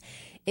because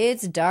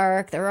it's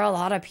dark. There are a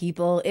lot of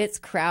people. It's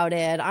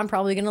crowded. I'm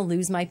probably going to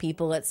lose my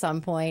people at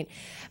some point.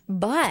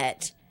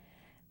 But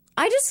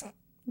I just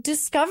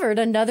discovered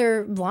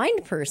another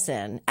blind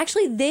person.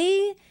 Actually,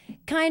 they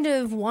kind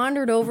of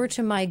wandered over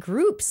to my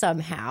group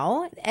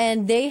somehow,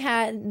 and they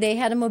had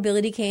a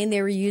mobility cane.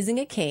 They were using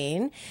a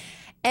cane.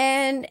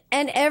 And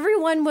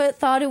everyone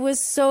thought it was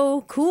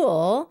so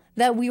cool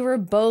that we were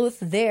both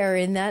there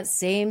in that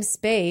same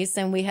space,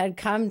 and we had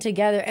come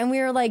together, and we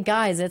were like,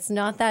 guys, it's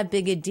not that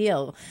big a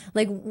deal.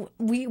 Like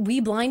we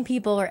blind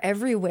people are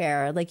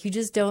everywhere. Like, you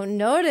just don't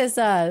notice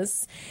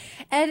us.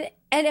 And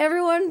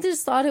everyone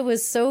just thought it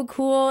was so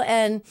cool.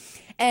 And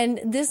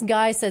this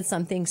guy said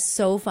something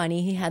so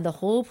funny. He had the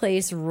whole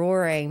place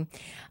roaring.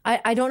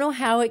 I don't know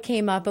how it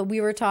came up, but we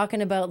were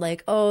talking about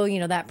like, oh, you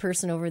know, that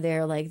person over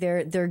there, like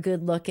they're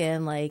good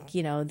looking, like,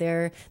 you know,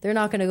 they're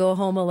not going to go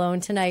home alone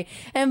tonight.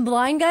 And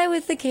blind guy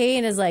with the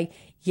cane is like,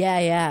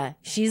 yeah,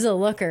 she's a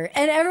looker.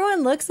 And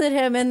everyone looks at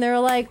him and they're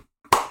like,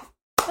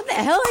 what the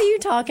hell are you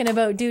talking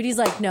about, dude? He's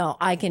like, no,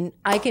 I can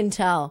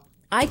tell.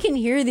 I can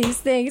hear these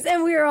things.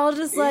 And we were all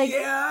just like,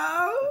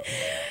 Yeah.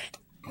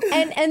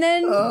 and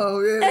then,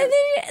 Oh, yeah. and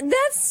then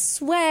that's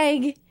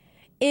swag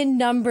in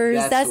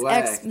numbers.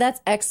 That's That's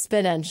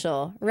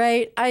exponential,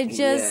 right? I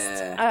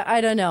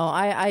don't know.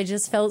 I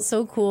just felt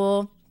so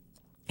cool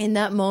in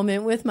that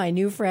moment with my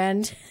new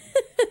friend.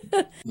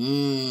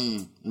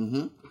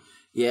 Mm-hmm.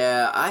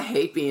 Yeah, I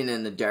hate being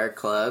in the dark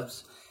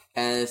clubs,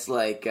 and it's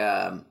like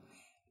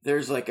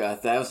there's like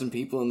 1,000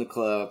 people in the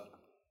club,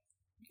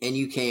 and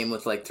you came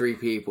with like 3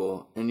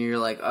 people, and you're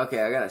like,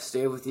 okay, I gotta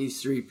stay with these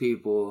 3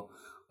 people,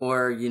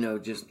 or, you know,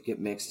 just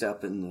get mixed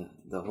up in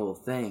the whole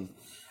thing.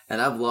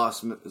 And I've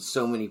lost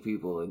so many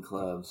people in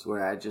clubs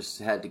where I just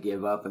had to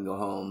give up and go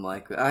home.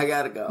 Like, I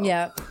gotta go.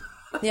 Yeah.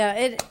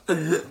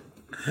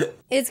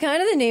 It's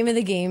kind of the name of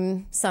the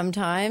game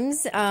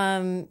sometimes,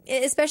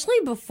 especially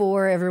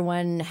before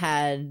everyone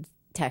had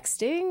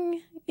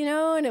texting, you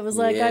know, and it was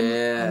like,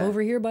 Yeah. I'm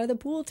over here by the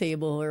pool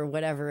table or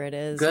whatever it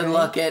is. Good right?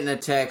 luck getting a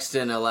text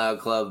in a loud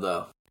club,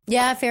 though.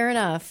 Yeah, fair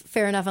enough,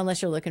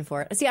 unless you're looking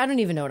for it. See, I don't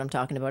even know what I'm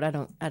talking about. I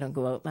don't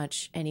go out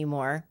much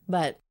anymore,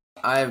 but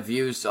I have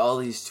used all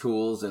these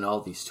tools, and all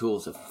these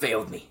tools have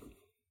failed me.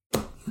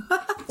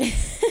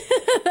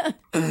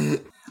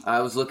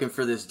 I was looking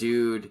for this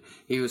dude.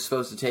 He was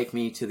supposed to take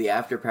me to the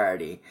after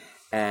party,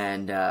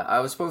 and I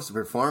was supposed to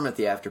perform at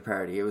the after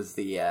party. It was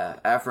the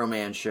Afro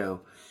Man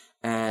show,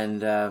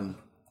 and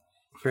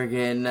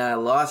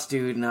friggin' lost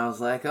dude, and I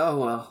was like, oh,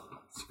 well,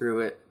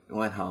 screw it.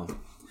 Went home.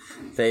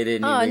 They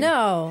didn't oh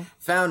no.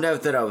 Found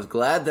out that I was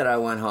glad that I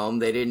went home.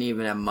 They didn't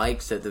even have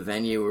mics at the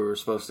venue we were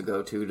supposed to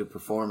go to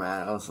perform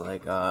at. I was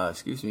like,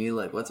 excuse me,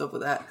 like, what's up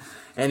with that?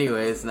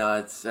 Anyways, no,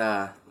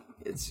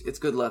 it's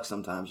good luck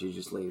sometimes. You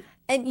just leave.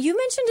 And you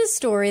mentioned a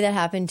story that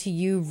happened to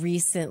you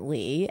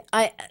recently.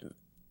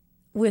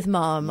 With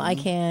Mom,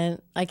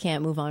 Mm-hmm. I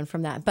can't move on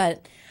from that.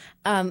 But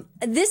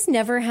this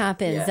never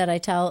happens that I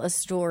tell a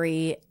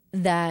story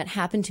that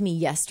happened to me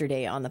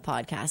yesterday on the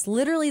podcast.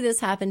 Literally,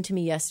 this happened to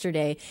me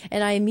yesterday,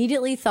 and I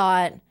immediately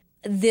thought,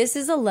 this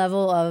is a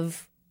level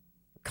of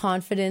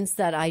confidence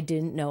that I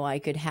didn't know I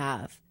could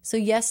have. So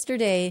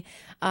yesterday,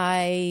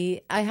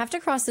 I have to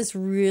cross this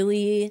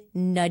really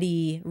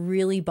nutty,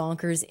 really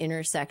bonkers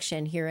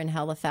intersection here in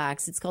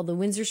Halifax. It's called the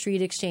Windsor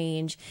Street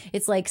Exchange.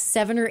 It's like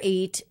 7 or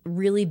 8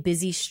 really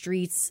busy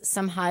streets,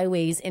 some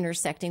highways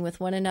intersecting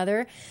with one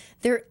another.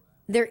 There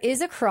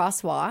is a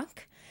crosswalk.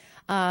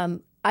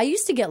 I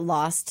used to get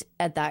lost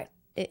at that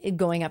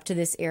going up to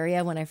this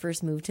area when I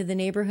first moved to the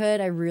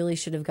neighborhood. I really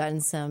should have gotten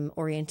some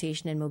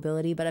orientation and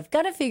mobility, but I've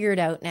got to figure it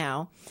out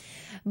now.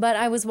 But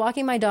I was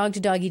walking my dog to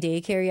doggy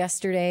daycare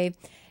yesterday,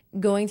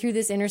 going through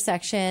this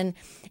intersection,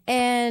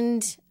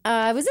 and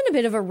I was in a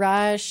bit of a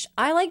rush.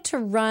 I like to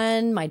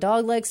run. My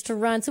dog likes to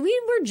run. So we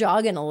were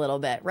jogging a little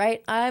bit,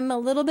 right? I'm a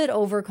little bit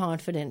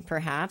overconfident,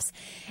 perhaps.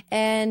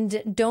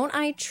 And don't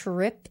I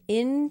trip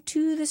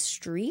into the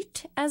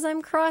street as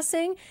I'm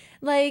crossing?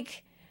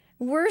 Like,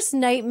 worst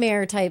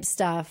nightmare type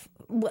stuff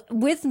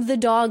with the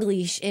dog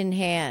leash in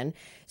hand.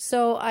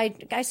 So I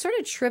sort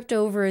of tripped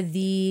over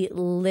the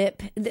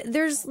lip.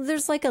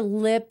 There's like a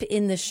lip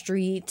in the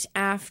street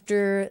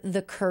after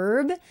the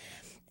curb,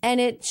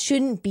 and it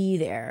shouldn't be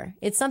there.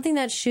 It's something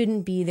that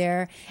shouldn't be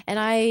there, and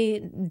I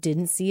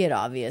didn't see it,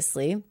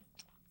 obviously,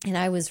 and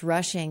I was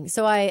rushing.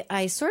 So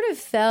I sort of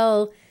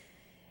fell.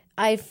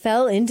 I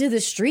fell into the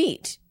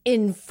street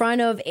in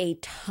front of a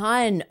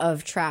ton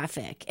of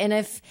traffic. And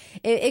if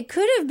it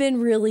could have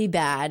been really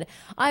bad,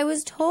 I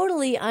was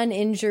totally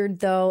uninjured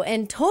though,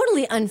 and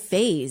totally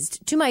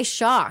unfazed to my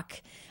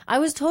shock. I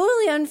was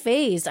totally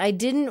unfazed. I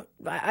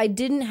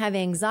didn't have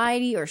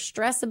anxiety or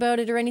stress about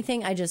it or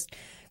anything. I just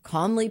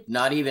calmly...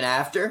 Not even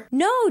after?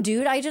 No,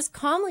 dude. I just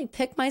calmly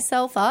picked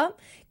myself up,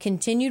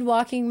 continued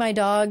walking my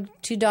dog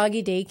to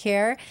doggy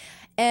daycare.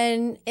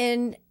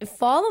 And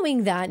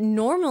following that,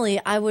 normally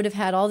I would have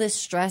had all this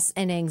stress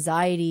and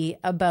anxiety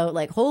about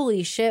like,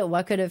 holy shit,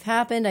 what could have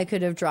happened? I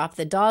could have dropped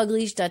the dog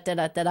leash, da, da,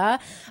 da, da, da.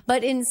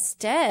 But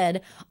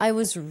instead, I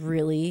was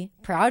really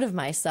proud of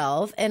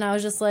myself. And I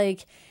was just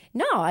like,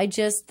 no,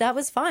 that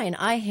was fine.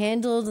 I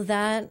handled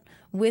that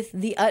with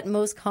the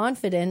utmost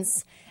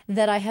confidence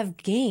that I have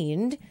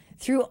gained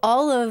through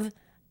all of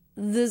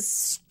the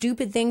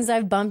stupid things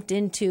I've bumped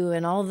into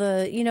and all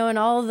the, and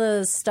all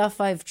the stuff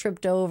I've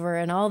tripped over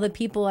and all the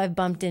people I've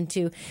bumped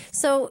into.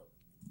 So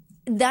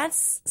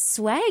that's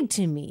swag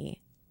to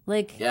me.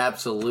 Like,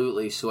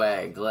 absolutely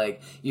swag.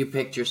 Like, you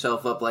picked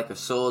yourself up like a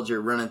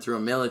soldier running through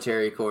a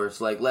military course.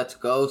 Like, let's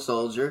go,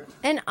 soldier.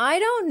 And I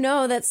don't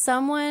know that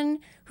someone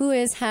who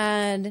has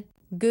had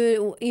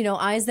good,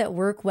 eyes that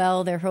work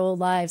well their whole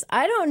lives,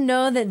 I don't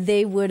know that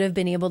they would have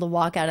been able to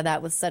walk out of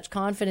that with such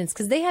confidence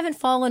because they haven't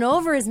fallen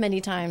over as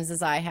many times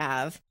as I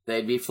have.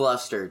 They'd be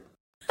flustered.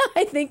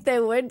 I think they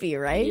would be,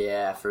 right?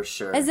 Yeah, for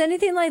sure. Has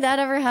anything like that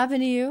ever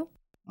happened to you?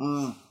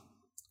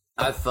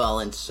 I've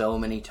fallen so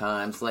many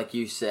times, like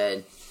you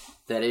said,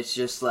 that it's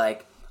just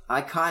like,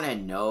 I kind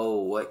of know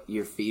what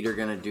your feet are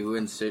going to do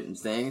in certain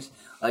things.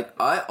 Like,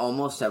 I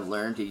almost have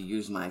learned to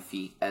use my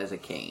feet as a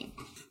cane.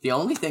 The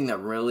only thing that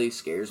really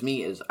scares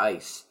me is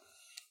ice,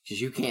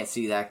 because you can't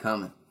see that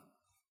coming.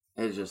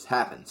 It just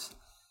happens.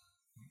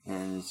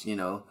 And it's,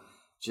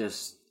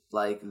 just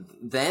like,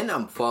 then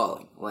I'm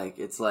falling. Like,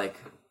 it's like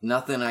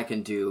nothing I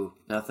can do,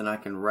 nothing I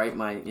can write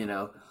my,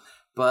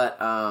 but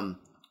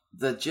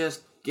the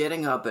just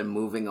getting up and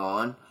moving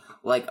on,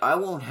 like, I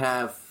won't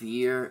have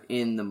fear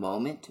in the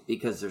moment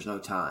because there's no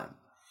time.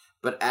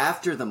 But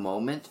after the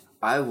moment,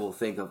 I will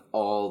think of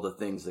all the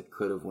things that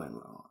could have went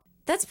wrong.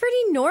 That's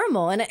pretty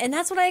normal. And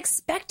that's what I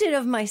expected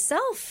of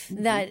myself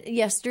that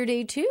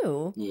yesterday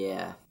too.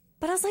 Yeah.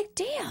 But I was like,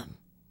 damn,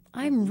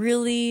 I'm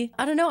really,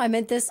 I don't know. I'm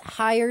at this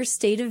higher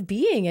state of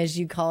being, as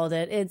you called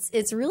it.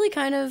 It's really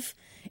kind of,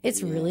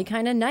 really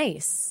kind of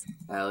nice.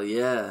 Hell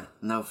yeah.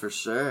 No, for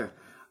sure.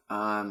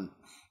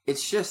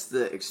 It's just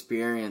the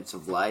experience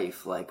of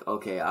life. Like,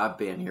 okay, I've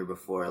been here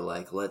before.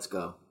 Like, let's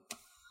go.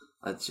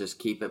 Let's just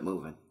keep it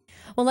moving.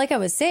 Well, like I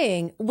was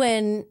saying,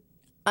 when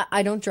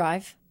I don't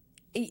drive,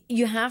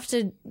 you have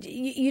to,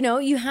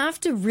 you have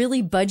to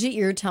really budget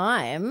your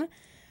time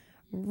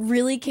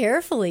really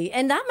carefully.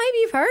 And that might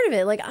be part of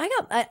it. Like,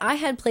 I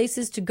had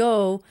places to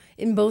go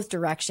in both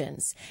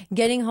directions.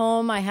 Getting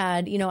home, I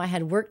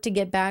had work to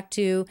get back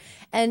to.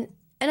 And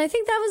I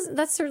think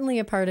that's certainly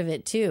a part of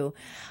it too.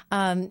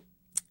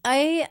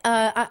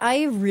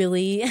 I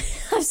really,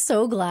 I'm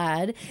so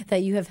glad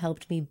that you have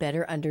helped me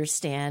better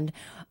understand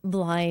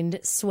blind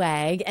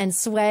swag and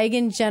swag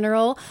in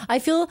general. I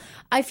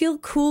feel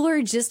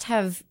cooler just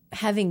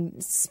having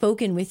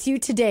spoken with you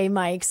today,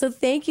 Mike. So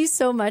thank you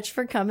so much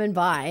for coming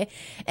by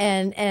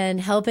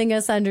and helping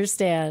us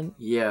understand.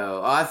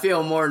 Yo, I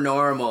feel more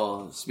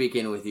normal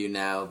speaking with you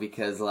now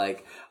because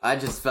like I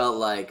just felt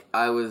like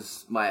I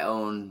was my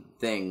own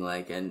thing,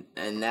 like and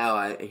now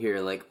I hear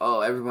like,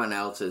 oh, everyone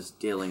else is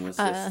dealing with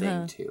this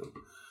thing too.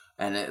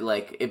 And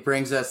it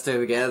brings us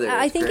together.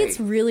 I think it's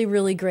really,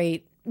 really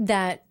great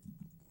that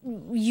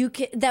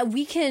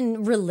we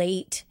can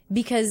relate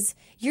because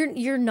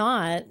you're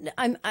not,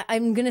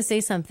 I'm going to say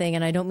something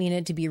and I don't mean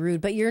it to be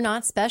rude, but you're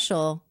not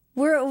special.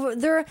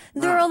 There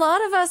are a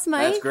lot of us,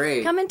 Mike. That's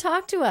great. Come and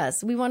talk to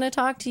us. We want to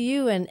talk to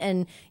you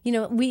and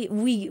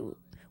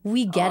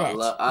we get it.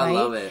 I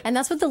love it. And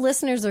that's what the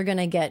listeners are going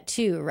to get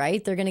too,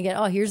 right? They're going to get,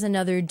 oh, here's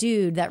another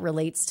dude that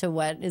relates to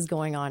what is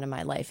going on in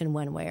my life in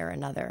one way or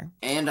another.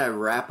 And I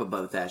rap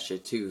about that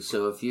shit too.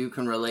 So if you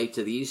can relate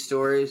to these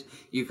stories,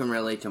 you can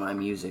relate to my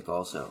music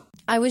also.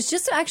 I was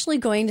just actually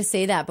going to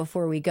say that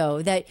before we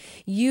go, that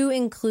you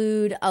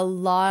include a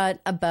lot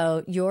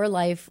about your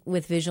life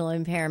with visual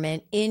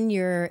impairment in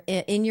your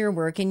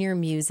work, in your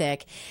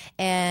music.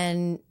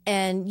 And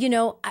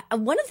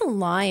one of the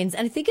lines,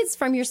 and I think it's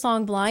from your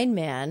song Blind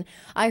Man,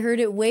 I heard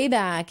it way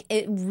back.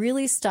 It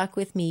really stuck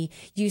with me.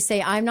 You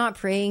say, I'm not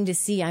praying to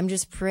see, I'm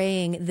just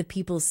praying the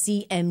people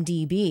see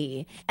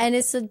MDB. And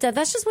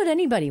that's just what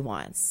anybody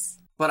wants.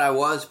 But I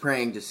was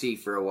praying to see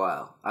for a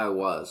while. I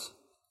was.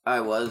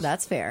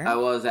 That's fair. I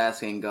was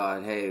asking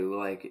God, hey,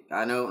 like,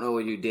 I don't know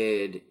what you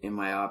did in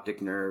my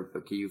optic nerve,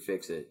 but can you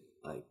fix it?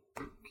 Like,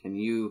 can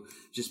you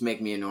just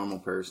make me a normal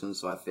person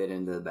so I fit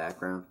into the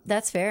background?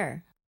 That's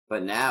fair.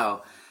 But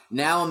now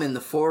I'm in the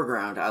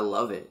foreground. I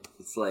love it.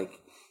 It's like,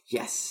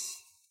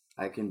 yes,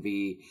 I can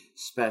be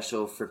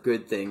special for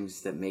good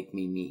things that make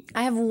me me.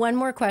 I have one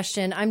more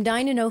question. I'm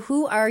dying to know,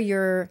 who are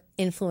your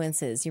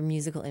influences, your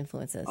musical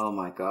influences? Oh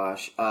my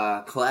gosh.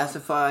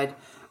 Classified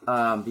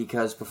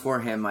because before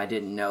him, I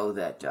didn't know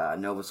that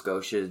Nova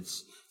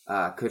Scotians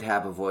could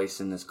have a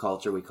voice in this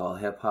culture we call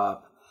hip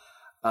hop.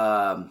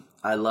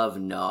 I love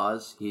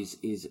Nas.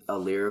 He's a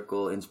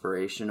lyrical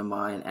inspiration of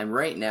mine, and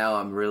right now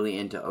I'm really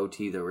into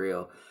OT the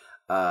Real.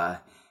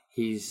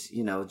 He's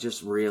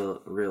just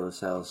real as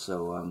hell.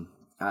 So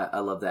I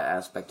love that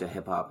aspect of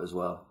hip hop as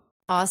well.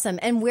 Awesome.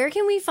 And where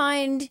can we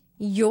find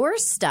your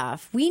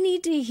stuff? We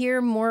need to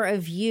hear more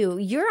of you.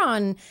 You're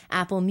on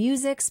Apple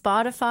Music,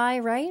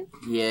 Spotify, right?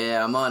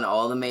 Yeah, I'm on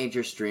all the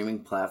major streaming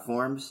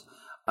platforms.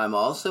 I'm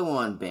also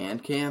on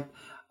Bandcamp.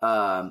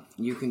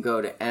 You can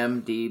go to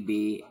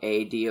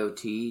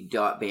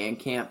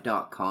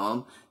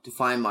mdbadot.bandcamp.com to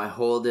find my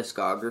whole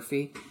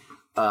discography.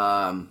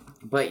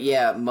 But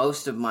yeah,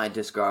 most of my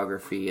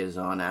discography is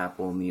on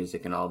Apple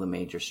Music and all the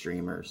major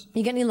streamers.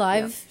 You got any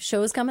live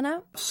shows coming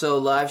up? So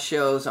live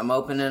shows, I'm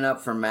opening up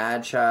for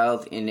Mad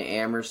Child in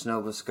Amherst,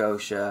 Nova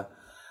Scotia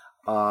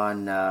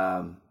on,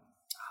 I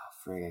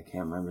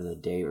can't remember the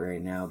date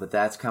right now, but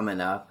that's coming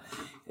up.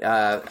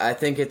 I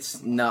think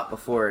it's not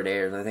before it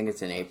airs. I think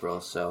it's in April.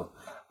 So,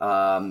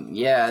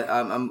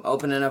 I'm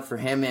opening up for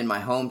him in my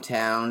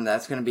hometown.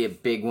 That's going to be a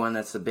big one.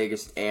 That's the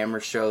biggest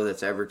Amherst show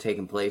that's ever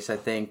taken place, I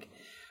think.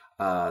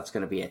 It's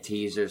going to be at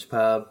Teaser's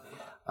Pub.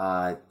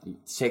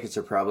 Tickets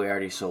are probably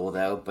already sold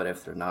out, but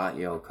if they're not,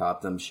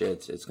 cop them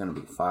shits. It's going to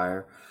be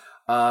fire.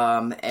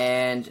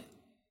 And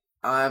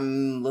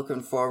I'm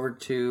looking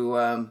forward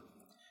to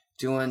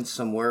doing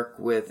some work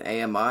with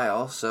AMI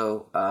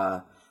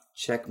also.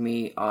 Check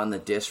me on the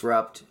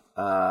Disrupt.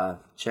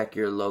 Check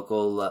your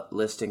local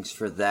listings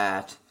for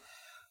that.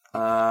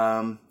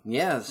 Some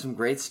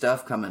great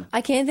stuff coming.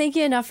 I can't thank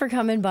you enough for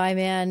coming by,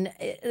 man.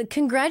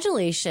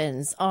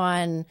 Congratulations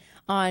on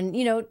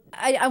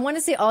I want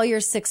to say all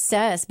your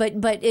success, but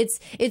it's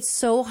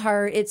so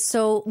hard. It's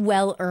so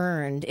well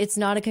earned. It's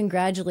not a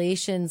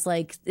congratulations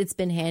like it's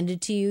been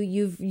handed to you.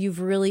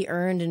 You've really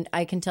earned, and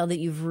I can tell that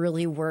you've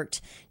really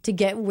worked to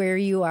get where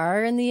you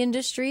are in the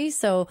industry.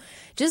 So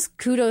just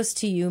kudos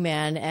to you,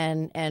 man.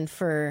 And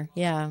for,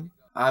 yeah.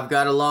 I've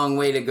got a long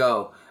way to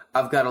go.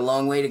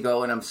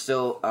 And I'm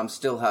still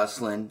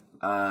hustling.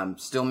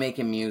 Still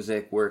making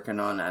music,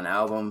 working on an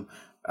album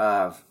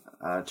to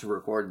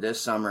record this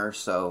summer.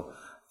 So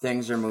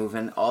things are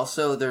moving.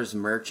 Also, there's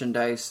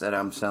merchandise that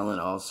I'm selling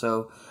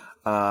also.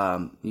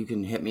 You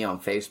can hit me on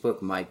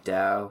Facebook, Mike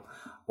Dow,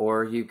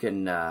 or you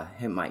can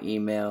hit my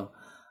email,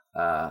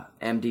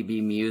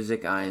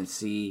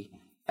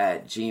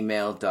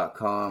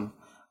 mdbmusicinc@gmail.com.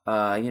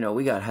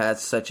 We got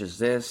hats such as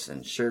this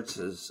and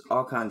shirts,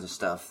 all kinds of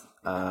stuff.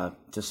 I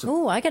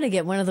gotta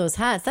get one of those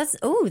hats.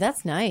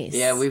 That's nice.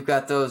 Yeah, we've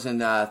got those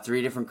in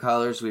 3 different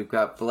colors. We've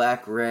got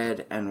black,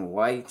 red, and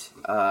white.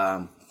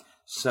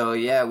 So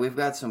yeah, we've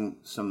got some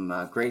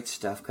great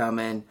stuff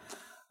coming.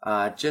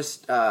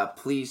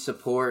 Please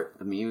support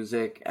the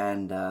music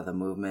and the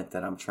movement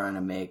that I'm trying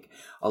to make.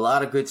 A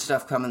lot of good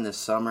stuff coming this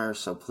summer,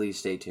 so please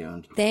stay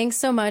tuned. Thanks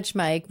so much,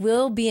 Mike.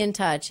 We'll be in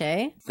touch,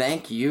 eh?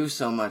 Thank you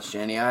so much,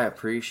 Jenny. I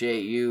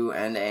appreciate you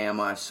and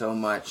AMI so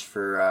much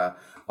for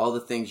all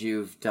the things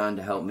you've done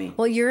to help me.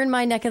 Well, you're in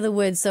my neck of the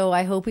woods, so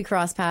I hope we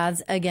cross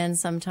paths again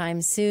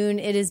sometime soon.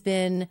 It has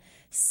been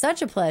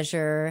such a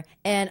pleasure,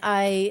 and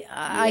I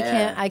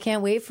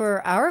can't wait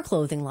for our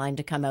clothing line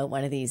to come out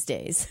one of these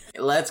days.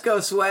 Let's go,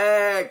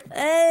 swag!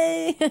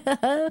 Hey!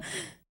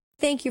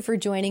 Thank you for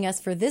joining us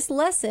for this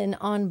lesson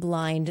on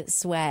blind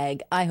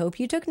swag. I hope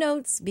you took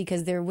notes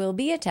because there will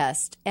be a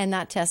test, and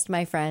that test,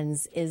 my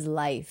friends, is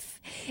life.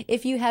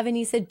 If you have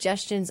any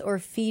suggestions or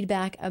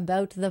feedback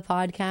about the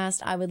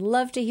podcast, I would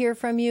love to hear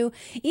from you.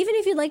 Even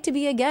if you'd like to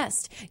be a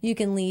guest, you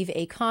can leave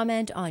a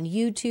comment on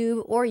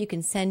YouTube or you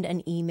can send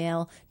an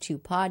email to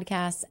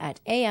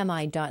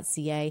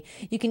podcasts@ami.ca.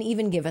 You can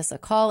even give us a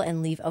call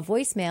and leave a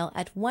voicemail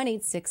at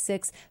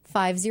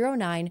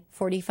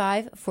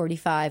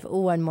 1-866-509-4545.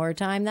 One more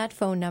time, that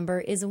phone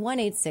number is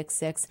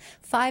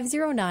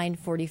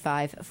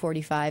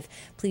 1-866-509-4545.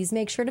 Please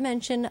make sure to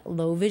mention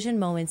Low Vision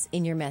Moments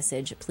in your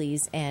message,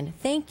 please, and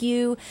thank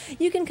you.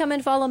 You can come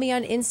and follow me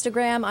on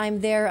Instagram.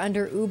 I'm there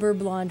under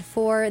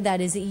UberBlonde4.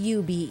 That is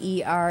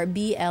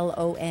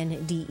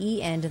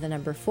UBERBLONDE and the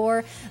number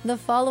 4. The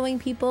following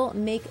people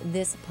make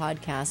this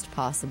podcast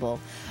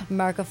possible.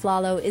 Mark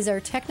Aflalo is our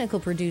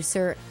technical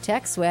producer,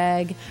 Tech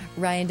Swag.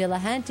 Ryan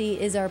Delahanty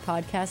is our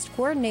podcast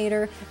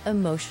coordinator,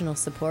 emotional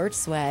support,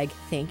 Swag.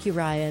 Thank you,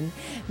 Ryan.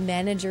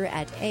 Manager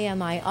at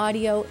AMI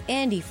Audio,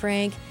 Andy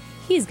Frank.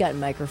 He's got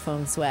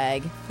microphone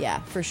swag.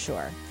 Yeah, for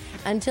sure.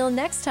 Until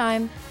next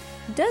time,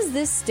 does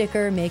this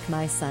sticker make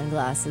my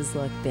sunglasses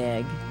look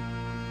big?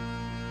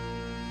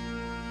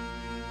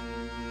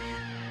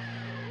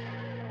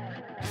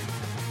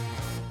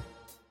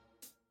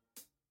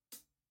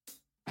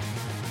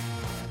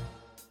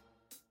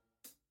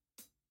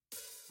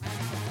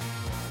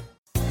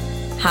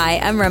 Hi,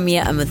 I'm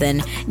Ramya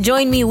Amudan.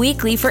 Join me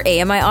weekly for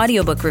AMI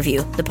Audiobook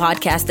Review, the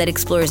podcast that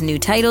explores new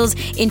titles,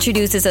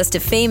 introduces us to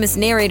famous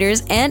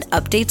narrators, and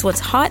updates what's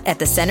hot at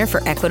the Center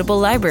for Equitable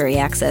Library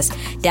Access.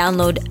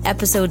 Download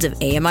episodes of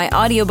AMI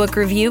Audiobook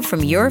Review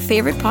from your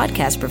favorite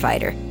podcast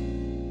provider.